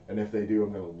movie, and if they do,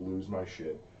 I'm gonna lose my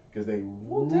shit because they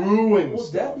ruined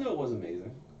stuff. Death Note was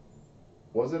amazing.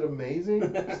 Was it amazing,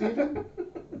 Steven? Wow. Death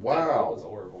Note Wow. was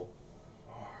horrible.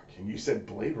 And you said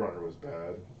Blade Runner was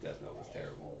bad. Death Note was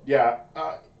terrible. Yeah,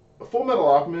 Full Metal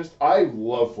Alchemist. I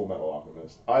love Full Metal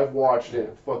Alchemist. I've watched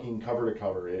it fucking cover to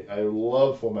cover. I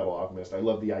love Full Metal Alchemist. I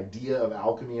love the idea of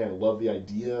alchemy. I love the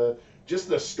idea, just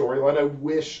the storyline. I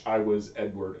wish I was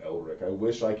Edward Elric. I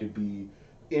wish I could be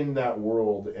in that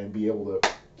world and be able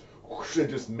to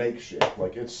just make shit.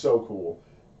 Like, it's so cool.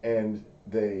 And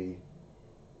they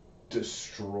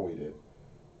destroyed it.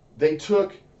 They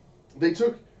took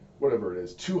whatever it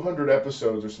is, 200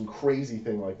 episodes or some crazy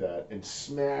thing like that, and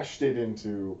smashed it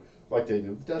into, like they did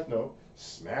with Death Note,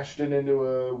 smashed it into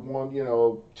a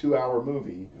 2-hour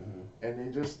movie,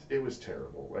 and it was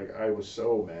terrible. Like, I was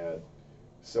so mad.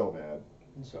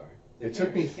 I'm sorry. It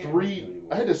took me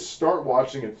I had to start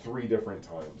watching it 3 different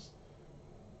times.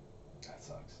 That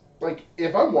sucks. Like,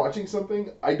 if I'm watching something,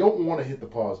 I don't want to hit the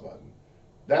pause button.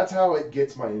 That's how it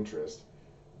gets my interest.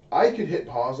 I could hit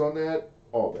pause on that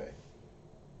all day.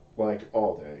 Like,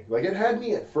 all day. Like, it had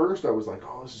me at first. I was like,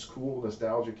 oh, this is cool.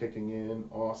 Nostalgia kicking in.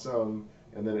 Awesome.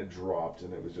 And then it dropped,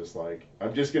 and it was just like,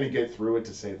 I'm just going to get through it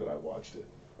to say that I watched it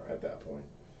at that point.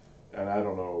 And I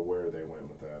don't know where they went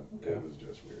with that. Okay. It was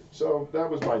just weird. So, that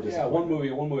was my disappointment.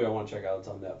 Yeah, one movie I want to check out that's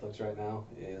on Netflix right now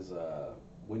is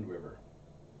Wind River.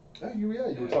 You were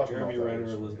talking about Jeremy Renner,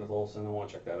 Elizabeth Olsen. I want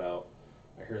to check that out.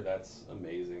 I hear that's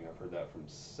amazing. I've heard that from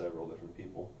several different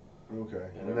people. Okay,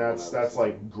 and that's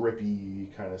like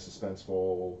grippy, kind of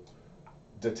suspenseful,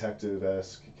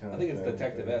 detective-esque kind of thing. I think it's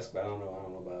detective-esque, but I don't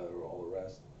know about all the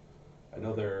rest. I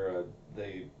know they're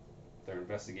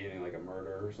investigating like a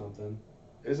murder or something.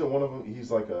 Isn't one of them?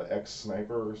 He's like a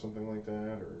ex-sniper or something like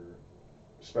that, or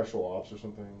special ops or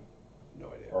something. No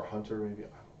idea. Or hunter maybe.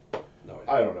 No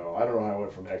idea. I don't know. I don't know how I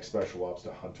went from ex-special ops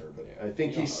to hunter, but I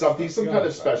think he's some kind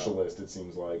of specialist. It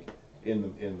seems like in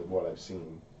what I've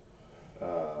seen.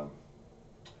 Other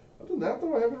than that,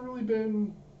 though, I haven't really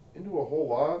been into a whole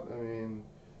lot. I mean,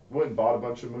 went and bought a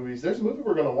bunch of movies. There's a movie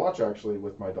we're going to watch, actually,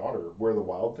 with my daughter, Where the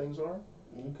Wild Things Are.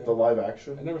 Okay. The live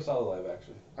action. I never saw the live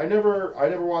action. I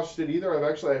never watched it either.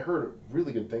 I heard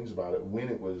really good things about it when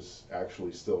it was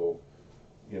actually still,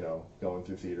 going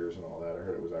through theaters and all that. I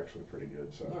heard it was actually pretty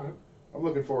good. So all right. I'm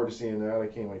looking forward to seeing that. I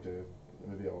can't wait to,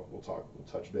 maybe we'll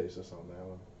touch basis on that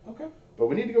one. Okay. But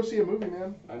we need to go see a movie,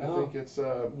 man. I know. I think it's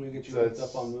we get you hooked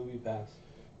up on Movie Pass.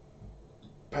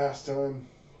 Past time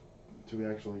to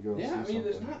actually go see something. Yeah, I mean,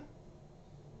 there's not.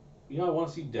 I want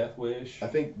to see Death Wish. I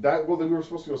think that, we were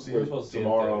supposed to go see it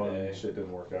tomorrow, and shit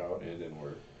didn't work out. It didn't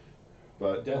work.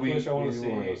 But Death Wish I want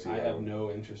to see. I have one.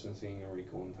 no interest in seeing A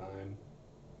Wrinkle in Time.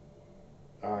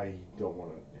 I don't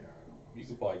want to, You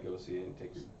could probably go see it and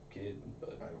take your kid,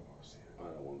 but I don't want to see it.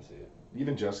 I don't want to see it.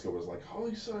 Even Jessica was like,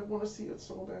 "Holy shit, I want to see it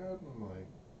so bad." And I'm like,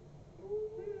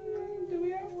 do we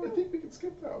have one? I think we can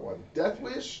skip that one. Death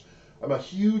Wish. I'm a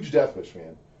huge Death Wish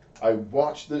fan. I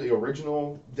watched the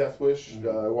original Death Wish.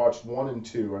 I watched 1 and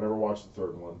 2. I never watched the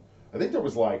third one. I think there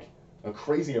was like a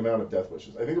crazy amount of death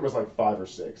wishes. I think there was like 5 or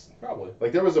 6. Probably.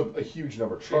 Like there was a huge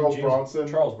number. Charles Bronson.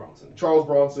 Charles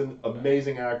Bronson,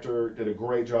 amazing actor, did a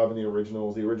great job in the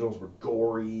originals. The originals were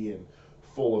gory and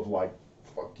full of like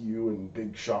fuck you and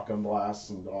big shotgun blasts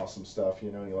and awesome stuff.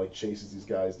 You know, and he like chases these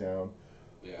guys down.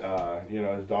 Yeah. You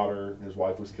know, his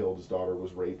wife was killed, his daughter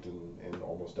was raped and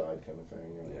almost died, kind of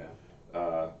thing. And,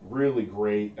 yeah. Really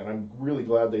great, and I'm really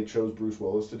glad they chose Bruce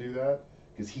Willis to do that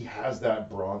because he has that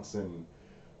Bronson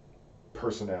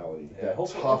personality, that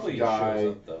tough guy.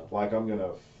 Up, like I'm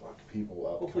gonna fuck people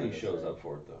up. Hopefully he shows up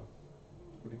for it though.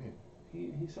 What do you mean?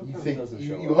 He sometimes doesn't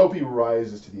show up. You hope he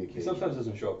rises to the occasion. He sometimes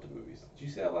doesn't show up to movies. Did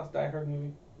you see that last Die Hard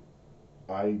movie?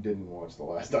 I didn't watch the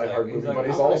last Die Hard movie, but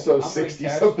he's also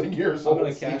 60-something years old. I'm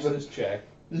gonna cash this check.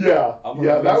 Yeah,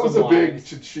 that was a big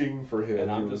cha-ching for him.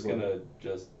 And I'm just gonna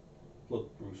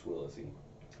look Bruce Willis-y.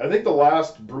 I think the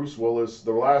last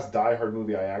Die Hard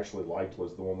movie I actually liked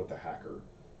was the one with the hacker.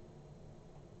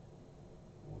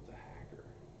 What the hacker?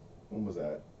 When was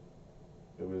that?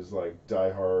 It was like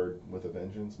Die Hard with a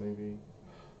Vengeance, maybe.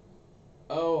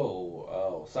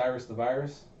 Oh, Cyrus the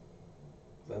Virus. Is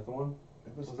that the one? I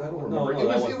don't remember.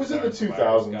 It was in the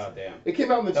 2000s. Goddamn. It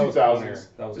came out in the 2000s.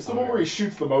 It's the one where he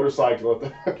shoots the motorcycle at the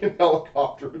fucking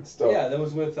helicopter and stuff. Yeah, that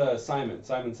was with Simon.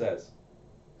 Simon Says.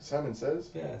 Simon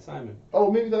Says? Yeah, Simon. Oh,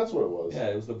 maybe that's what it was. Yeah,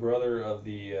 it was the brother of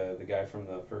the guy from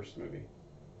the first movie.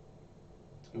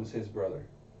 It was his brother.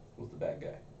 Was the bad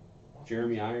guy.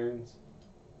 Jeremy Irons.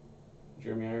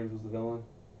 Jeremy Irons was the villain.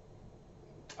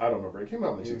 I don't remember. It came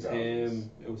out in the 2000s.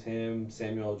 It was him.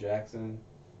 Samuel L. Jackson.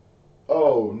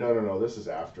 Oh, no. This is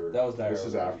after. That was Die Hard. This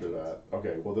is after that.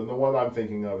 Okay, well then the one I'm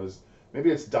thinking of is maybe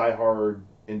it's Die Hard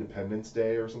Independence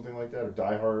Day or something like that, or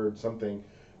Die Hard something.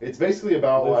 It's basically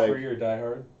about Live Free or Die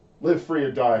Hard? Live Free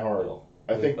or Die Hard.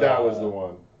 I think that was the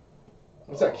one.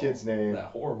 What's that kid's name? That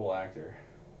horrible actor.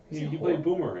 He played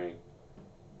Boomerang.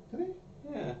 Did he?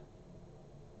 Yeah.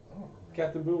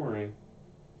 Captain Boomerang.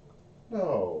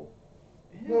 No.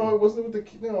 Yeah. No, it wasn't with the...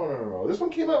 No. This one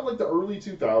came out in like the early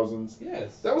 2000s.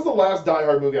 Yes. That was the last Die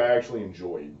Hard movie I actually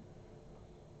enjoyed.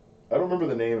 I don't remember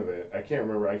the name of it. I can't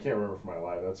remember for my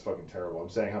life. That's fucking terrible. I'm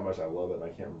saying how much I love it and I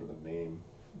can't remember the name.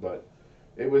 But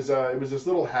it was this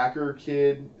little hacker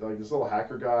kid, like this little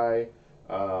hacker guy,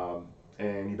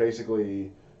 and he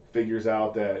basically figures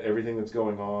out that everything that's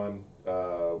going on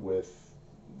with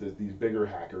these bigger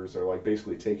hackers are like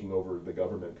basically taking over the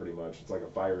government pretty much. It's like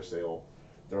a fire sale.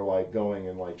 They're like going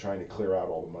and like trying to clear out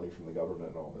all the money from the government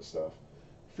and all this stuff.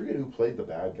 I forget who played the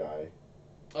bad guy.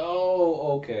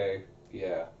 Oh, okay.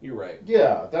 Yeah, you're right.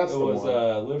 Yeah, that's the one. It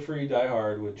was Live Free, Die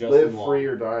Hard with Justin Long. Live Free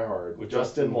or Die Hard with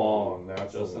Justin Long.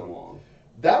 That's Justin Long.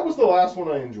 That was the last one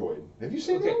I enjoyed. Have you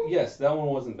seen that one? Yes, that one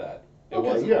wasn't bad. It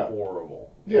wasn't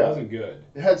horrible. It wasn't good.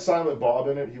 It had Silent Bob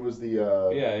in it. He was the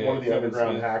one of the Kevin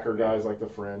underground Smith. hacker guys, like the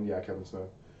friend. Yeah, Kevin Smith.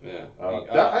 Yeah.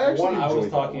 I actually one I was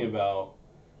enjoyed talking that one. about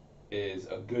is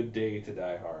A Good Day to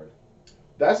Die Hard.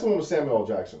 That's the one with Samuel L.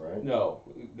 Jackson, right? No,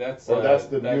 that's the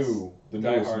Die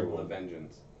newest Hard new with a one.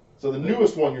 Vengeance. So the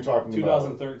newest one you're talking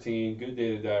 2013, Good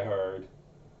Day to Die Hard,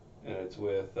 and it's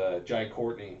with Jai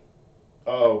Courtney.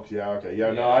 Oh, yeah, okay.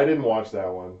 Yeah, no, I didn't watch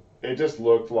that one. It just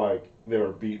looked like they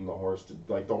were beating the horse to,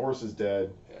 like the horse is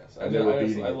dead. Yes, and they were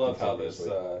beating I it love how this he's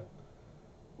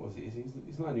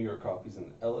not a New York cop, he's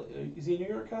an LA, is he a New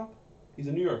York cop? He's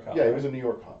a New York cop. Yeah, he was a New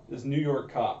York cop. This New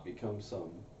York cop becomes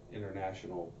some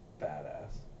international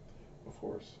badass. Of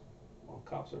course. Well,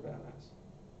 cops are badass.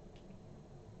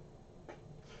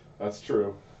 That's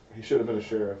true. He should have been a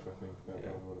sheriff, I think. That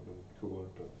would have been cooler.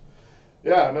 But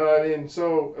yeah, no, I mean,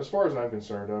 so as far as I'm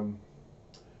concerned, I'm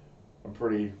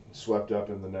pretty swept up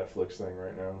in the Netflix thing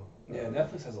right now. Yeah,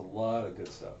 Netflix has a lot of good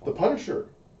stuff. The Punisher.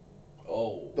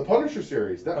 Oh. The Punisher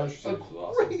series. That's a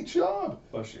great job.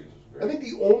 Punisher series was great. I think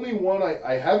the only one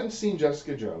I haven't seen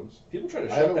Jessica Jones. People try to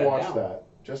shut I haven't that watched down. that.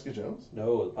 Jessica Jones?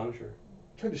 No, The Punisher.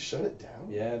 Tried to shut it down?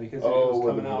 Yeah, because it was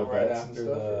coming out right vets and after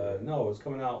stuff, it was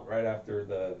coming out right after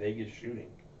the Vegas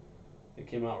shooting. It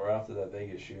came out right after that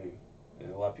Vegas shooting,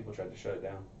 and a lot of people tried to shut it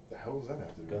down. The hell does that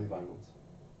have to do? Gun violence.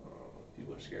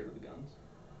 People are scared of the guns.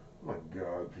 Oh my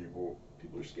God, people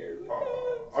are scared of the guns.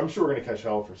 I'm sure we're gonna catch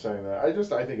hell for saying that. I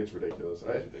think it's ridiculous.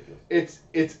 It's ridiculous.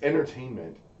 It's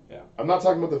entertainment. Yeah. I'm not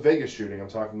talking about the Vegas shooting. I'm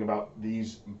talking about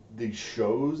these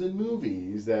shows and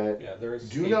movies that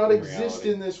do not exist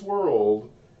in this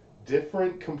world.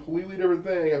 Completely different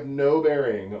thing, have no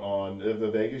bearing on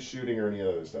the Vegas shooting or any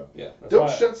other stuff. Yeah.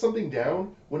 Don't shut something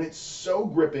down when it's so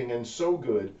gripping and so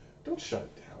good. Don't shut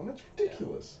it down. That's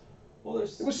ridiculous. Yeah. Well, it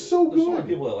was so good. There's so many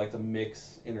people that like to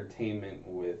mix entertainment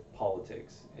with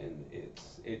politics, and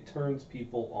it turns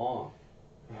people off.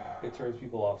 It turns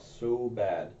people off so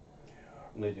bad.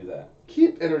 when they do that.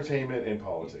 Keep entertainment and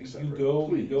politics separate.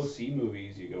 You go see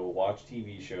movies, you go watch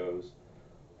TV shows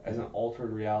as an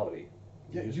altered reality.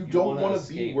 Yeah, you don't want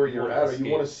to be where you're at, or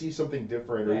you want to see something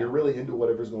different, or you're really into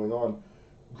whatever's going on.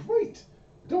 Great.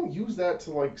 Don't use that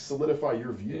to like solidify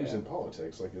your views in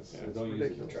politics. Like it's don't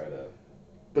ridiculous. Use it to try to.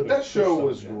 But that show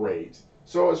was great.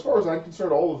 So as far as I'm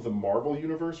concerned, all of the Marvel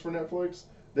universe for Netflix,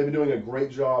 they've been doing a great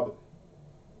job,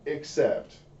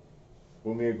 except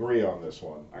when we agree on this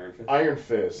one. Iron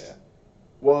Fist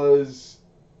was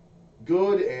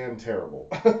good and terrible.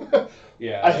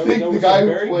 Yeah, I think the guy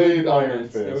who played Iron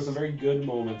Fist. There was some very good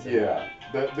moments. Yeah,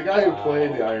 the guy who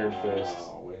played the Iron Fist.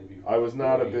 I was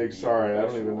not a big. Sorry, I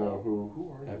don't even know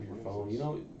who are you. Have your phone. You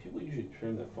know, people usually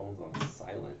turn their phones on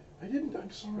silent. I didn't. I'm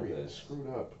sorry. I screwed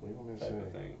up. What do you want me to say?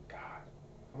 Thing. God.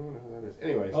 I don't know who that is.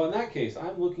 Anyways. Oh, in that case,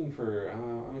 I'm looking for.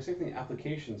 I'm accepting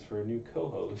applications for a new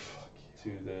co-host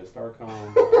to the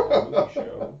StarCom movie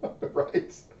show.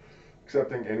 Right.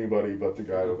 Accepting anybody but the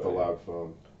guy with the loud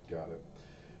phone. Got it.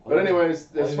 But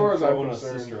anyways, as far as I'm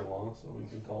concerned, sister-in-law, so we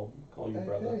can call you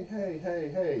brother.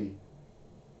 Hey.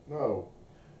 No.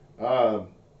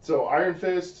 So Iron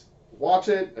Fist, watch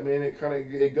it. I mean,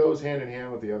 it goes hand in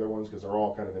hand with the other ones because they're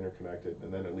all kind of interconnected,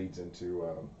 and then it leads into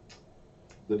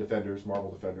the Defenders,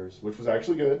 Marvel Defenders, which was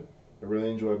actually good. I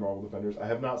really enjoyed Marvel Defenders. I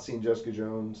have not seen Jessica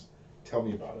Jones. Tell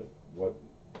me about it. What?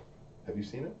 Have you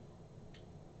seen it?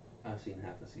 I've seen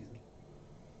half the season.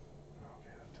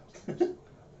 Okay, that tells me.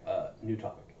 New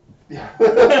topic.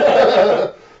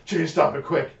 Yeah. Change topic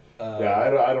quick. I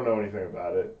don't know anything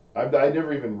about it. I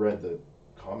never even read the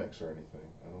comics or anything.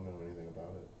 I don't know anything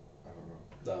about it. I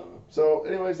don't know. So,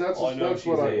 anyways, that's all I know.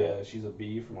 That's she's a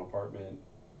bee from apartment.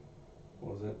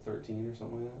 What was it, 13 or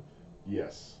something like that?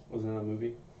 Yes. Wasn't that a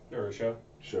movie or a show?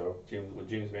 Show. James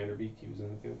Vanderbeek. He was in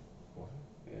it too. What?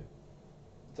 Yeah.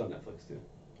 It's on Netflix too.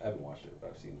 I haven't watched it, but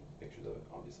I've seen pictures of it.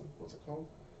 Obviously. What's it called?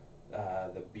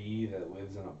 The bee that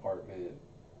lives in apartment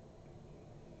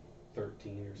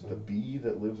 13 or something. The bee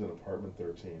that lives in apartment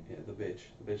 13. Yeah, the bitch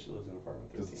that lives in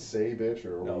apartment 13. Does it say bitch,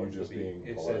 or no, were you just being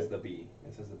It polite? says the bee.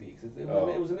 It says the bee.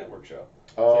 It was a network show.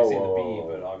 Oh, so I say the bee,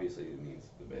 but obviously it means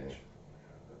the bitch. Yeah,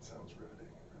 that sounds riveting.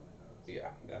 It really does.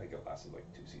 Yeah, I think it lasted like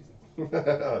 2 seasons.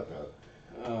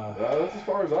 That's as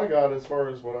far as I got, as far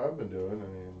as what I've been doing. I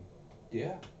mean.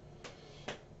 Yeah.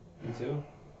 Me too.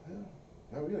 Yeah.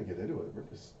 Now we gotta get into it.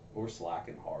 We're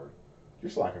slacking hard. You're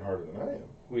slacking harder than I am.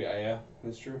 Yeah,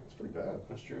 that's true. It's pretty bad.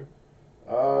 That's true.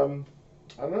 I don't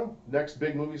know. Next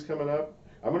big movie's coming up.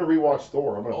 I'm gonna rewatch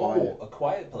Thor. I'm gonna buy it. A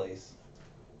Quiet Place.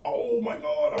 Oh my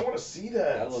God! I want to see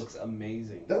that. That looks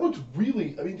amazing. That looks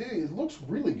really. I mean, dude, it looks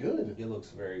really good. It looks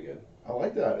very good. I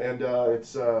like that, and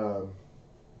it's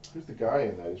who's the guy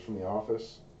in that? He's from The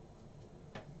Office.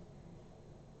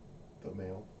 The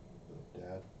male, the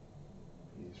dad.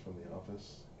 He's from The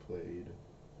Office. Played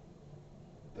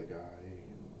the guy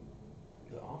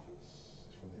in The Office.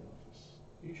 He's from The Office.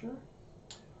 You sure?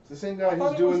 It's the same guy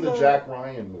who's doing the Jack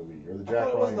Ryan movie or the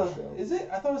Jack Ryan show. Is it?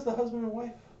 I thought it was the husband and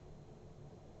wife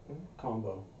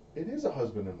combo. It is a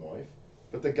husband and wife,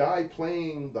 but the guy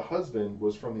playing the husband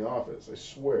was from The Office. I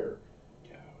swear.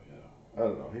 Yeah. I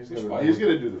don't know. He's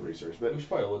gonna do the research, but we should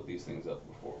probably look these things up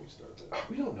before we start this.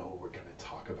 We don't know what we're gonna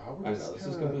talk about. I know this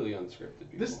is completely unscripted.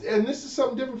 People. This is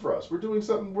something different for us. We're doing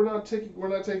something. We're not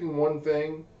taking one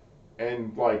thing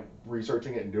and like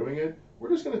researching it and doing it. We're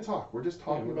just gonna talk. We're just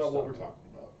talking about what we're talking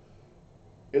about.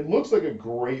 It looks like a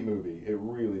great movie. It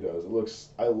really does. It looks.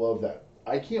 I love that.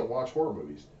 I can't watch horror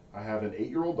movies. I have an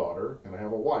 8-year-old daughter and I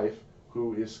have a wife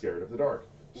who is scared of the dark.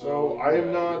 So I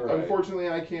am not. Unfortunately,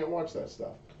 I can't watch that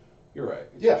stuff. You're right.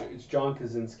 It's John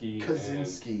Krasinski.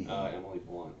 And Emily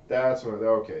Blunt. That's what.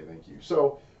 Okay, thank you.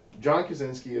 So John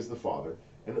Krasinski is the father,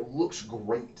 and it looks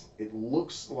great. It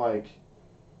looks like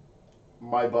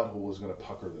my butthole is going to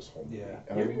pucker this whole movie. Yeah.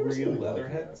 And Have you ever seen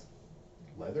Leatherheads?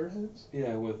 Leatherheads?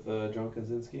 Yeah, with John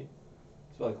Krasinski.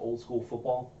 It's like old school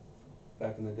football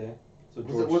back in the day. So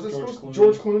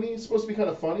George Clooney is supposed to be kind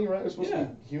of funny, right? It's supposed to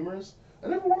be humorous. I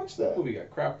never watched that. That movie got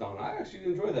crapped on. I actually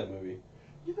enjoyed that movie.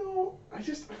 You know, I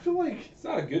feel like it's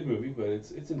not a good movie, but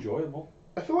it's enjoyable.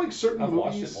 I feel like certain I've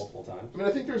movies. watched it multiple times. I mean,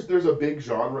 I think there's a big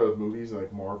genre of movies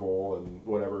like Marvel and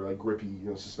whatever, like grippy,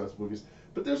 suspense movies.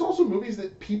 But there's also movies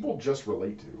that people just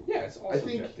relate to. Yeah, it's all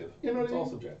subjective. You know what I mean? It's all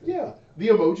subjective. Yeah, the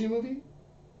Emoji Movie.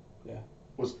 Yeah.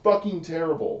 Was fucking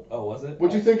terrible. Oh, was it?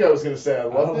 What'd you think I was gonna say? I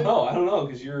loved it. I don't know,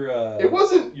 because you're. It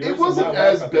wasn't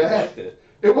as bad.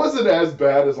 It wasn't as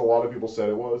bad as a lot of people said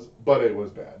it was, but it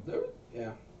was bad.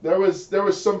 There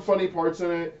was some funny parts in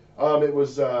it. It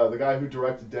was the guy who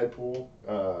directed Deadpool.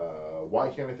 Why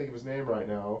can't I think of his name right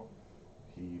now?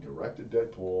 He directed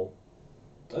Deadpool.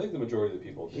 I think the majority of the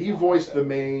people. He voiced the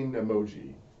main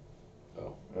emoji.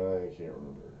 Oh. I can't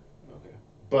remember. Okay.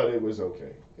 But it was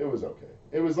okay. It was okay.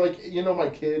 It was like, my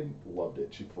kid loved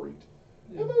it. She freaked.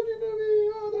 Yeah. Emoji movie.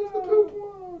 Oh, there's the poop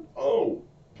one. Oh,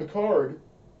 Picard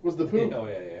was the poop. Oh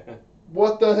yeah.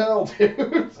 What the hell, dude? I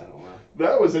don't know.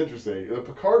 That was interesting.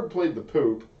 Picard played the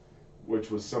poop,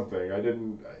 which was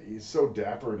something. He's so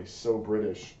dapper and he's so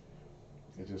British.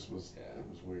 It just was. Yeah. It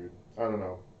was weird. I don't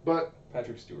know, but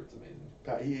Patrick Stewart's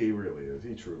amazing. He really is.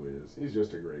 He truly is. He's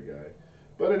just a great guy.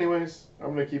 But anyways, I'm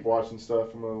gonna keep watching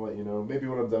stuff. I'm gonna let you know. Maybe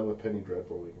when I'm done with Penny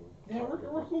Dreadful, we can. Yeah,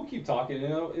 we'll keep talking.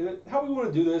 How we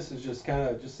want to do this is just kind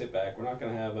of just sit back. We're not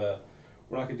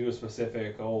gonna do a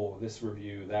specific this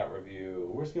review, that review.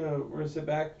 We're gonna sit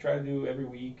back, try to do every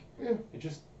week. Yeah. And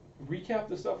just recap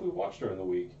the stuff we watched during the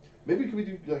week. Maybe we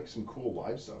do like some cool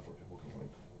live stuff where people can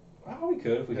like. Oh, we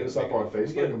could if we hit get us up on Facebook.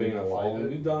 We get a big and enough live following. it.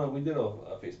 We did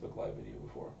a Facebook live video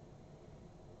before.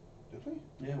 Did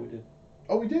we? Yeah, we did.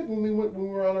 Oh, we did when we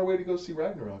were on our way to go see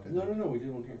Ragnarok. No, we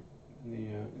did one here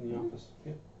in the office.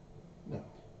 Yeah. No.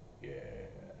 Yeah.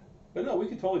 But no, we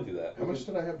could totally do that. How much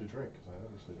did I have to drink? Because I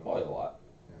obviously don't. Probably a lot.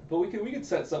 Yeah. But we could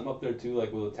set something up there too,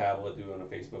 like with a tablet, doing a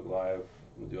Facebook Live,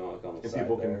 doing like on the and side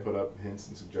people there. can put up hints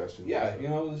and suggestions. Yeah, and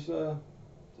there's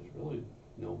really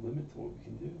no limit to what we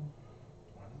can do.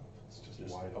 Why not? It's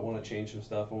just I want to change some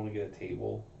stuff. I want to get a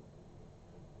table.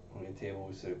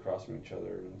 We sit across from each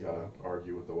other and gotta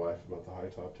argue with the wife about the high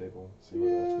top table. See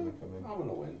where that's gonna come in. I'm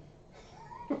gonna win.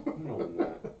 I'm gonna win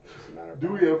that. It's just a matter of Do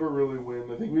time. we ever really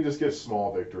win? I think we just get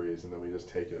small victories and then we just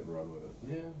take it and run with it.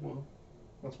 Yeah, well,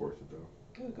 that's worth it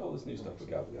though. Look at all this new stuff we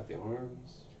got. We got the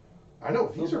arms. I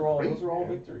know these are great. Those are all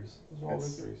man. victories. Those are all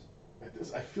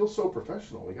victories. I feel so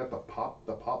professional. We got the pop.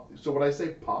 So when I say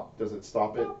pop, does it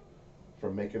stop it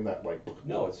from making that like?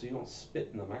 No, it's so you don't spit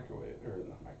in the microwave or in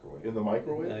the microwave. In the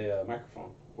microwave? In the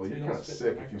microphone. Well, so you're kind of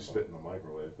sick if you spit in the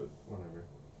microwave, but whatever.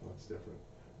 That's different.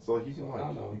 So like you can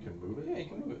you can move it. Yeah, you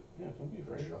can move it. Yeah, don't be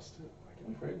afraid. Adjust it. Don't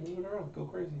be afraid. Move it around. Go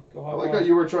crazy. Go I hot. like how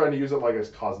you were trying to use it like a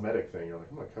cosmetic thing. You're like,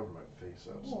 I'm gonna cover my face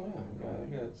up. Oh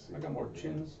yeah, I got more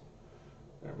chins.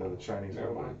 Than the Chinese.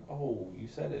 Never mind. Oh, you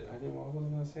said it. I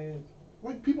wasn't gonna say it.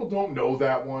 Like people don't know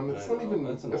that one. It's not even.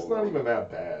 It's not even that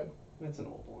bad. It's an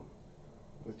old one.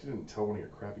 But you didn't tell one of your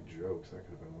crappy jokes. That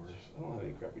could have been worse. I don't have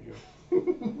any crappy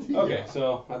jokes. Yeah. Okay,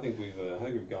 so I think we've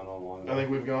gone on long enough. I think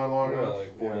we've gone long enough.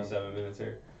 Like 47 minutes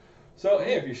here. So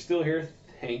hey, if you're still here,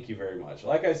 thank you very much.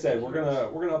 Like I said, we're gonna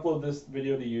upload this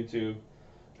video to YouTube,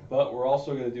 but we're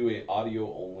also gonna do an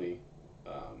audio only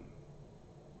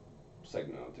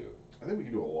segment onto it. I think we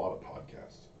can do a lot of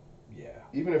podcasts. Yeah.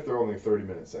 Even if they're only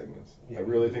 30-minute segments. Yeah, I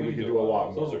really think we could do a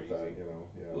lot more with with that,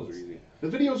 Yeah. Those are easy. The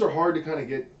videos are hard to kind of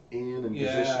get in and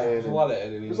position. There's a lot of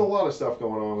editing. There's a lot of stuff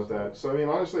going on with that. So I mean,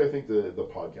 honestly, I think the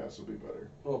podcast will be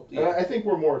better. Well, and I think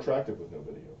we're more attractive with no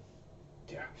video.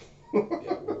 Yeah.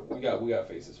 Yeah, we got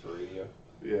faces for radio.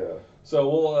 Yeah. So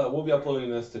we'll be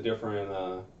uploading this to different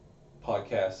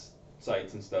podcast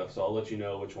sites and stuff. So I'll let you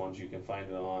know which ones you can find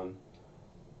it on.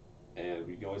 And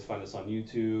you can always find us on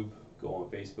YouTube. Go on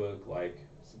Facebook, like,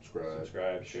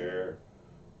 subscribe, share.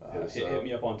 Hit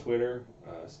me up on Twitter,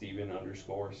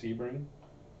 Steven_Sebring.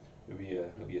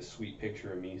 It'll be a sweet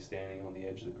picture of me standing on the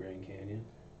edge of the Grand Canyon.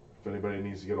 If anybody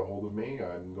needs to get a hold of me,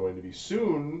 I'm going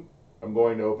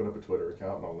to open up a Twitter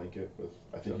account and I'll link it with.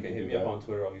 I think okay, you can hit me up on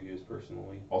Twitter. I'll give you his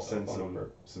personally. I'll send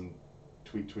some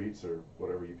tweets or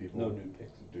whatever you people. No nude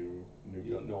pics. Do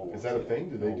nude. No Is that a thing?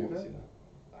 Do they do that?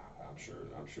 I'm sure.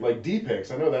 Like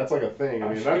D-pics, I know that's like a thing.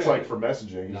 I mean, that's like for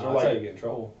messaging. No, that's how you get in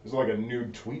trouble. Is it like a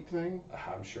nude tweet thing?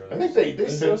 I'm sure. I think they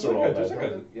censor all that.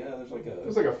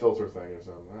 There's like a filter thing or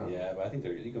something. Yeah, but I think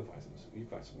you can find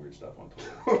some weird stuff on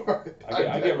Twitter.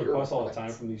 I get requests all the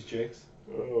time from these chicks.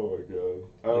 Oh my god.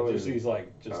 I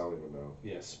don't even know.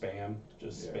 Yeah, spam.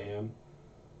 Spam.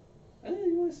 Hey,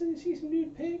 you want to see some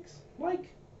nude pics?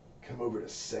 Like. Come over to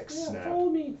Sex Snap.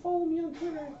 Follow me on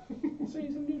Twitter. I'll send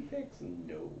you some nude pics.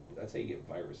 No, that's how you get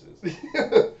viruses.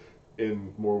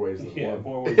 In more ways than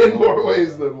one. More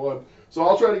ways than one. So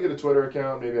I'll try to get a Twitter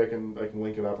account. Maybe I can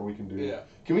link it up, or we can do. Yeah.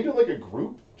 Can we do like a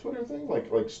group Twitter thing, like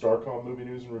StarCom Movie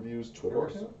News and Reviews Twitter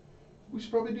account? We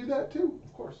should probably do that too.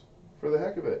 Of course. For the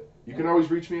heck of it. You can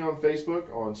always reach me on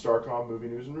Facebook on StarCom Movie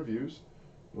News and Reviews.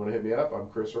 You want to hit me up? I'm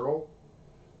Chris Earl.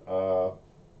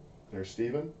 There's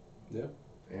Steven. Yeah.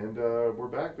 And we're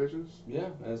back, bitches. Yeah,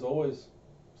 as always,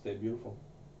 stay beautiful.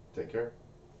 Take care.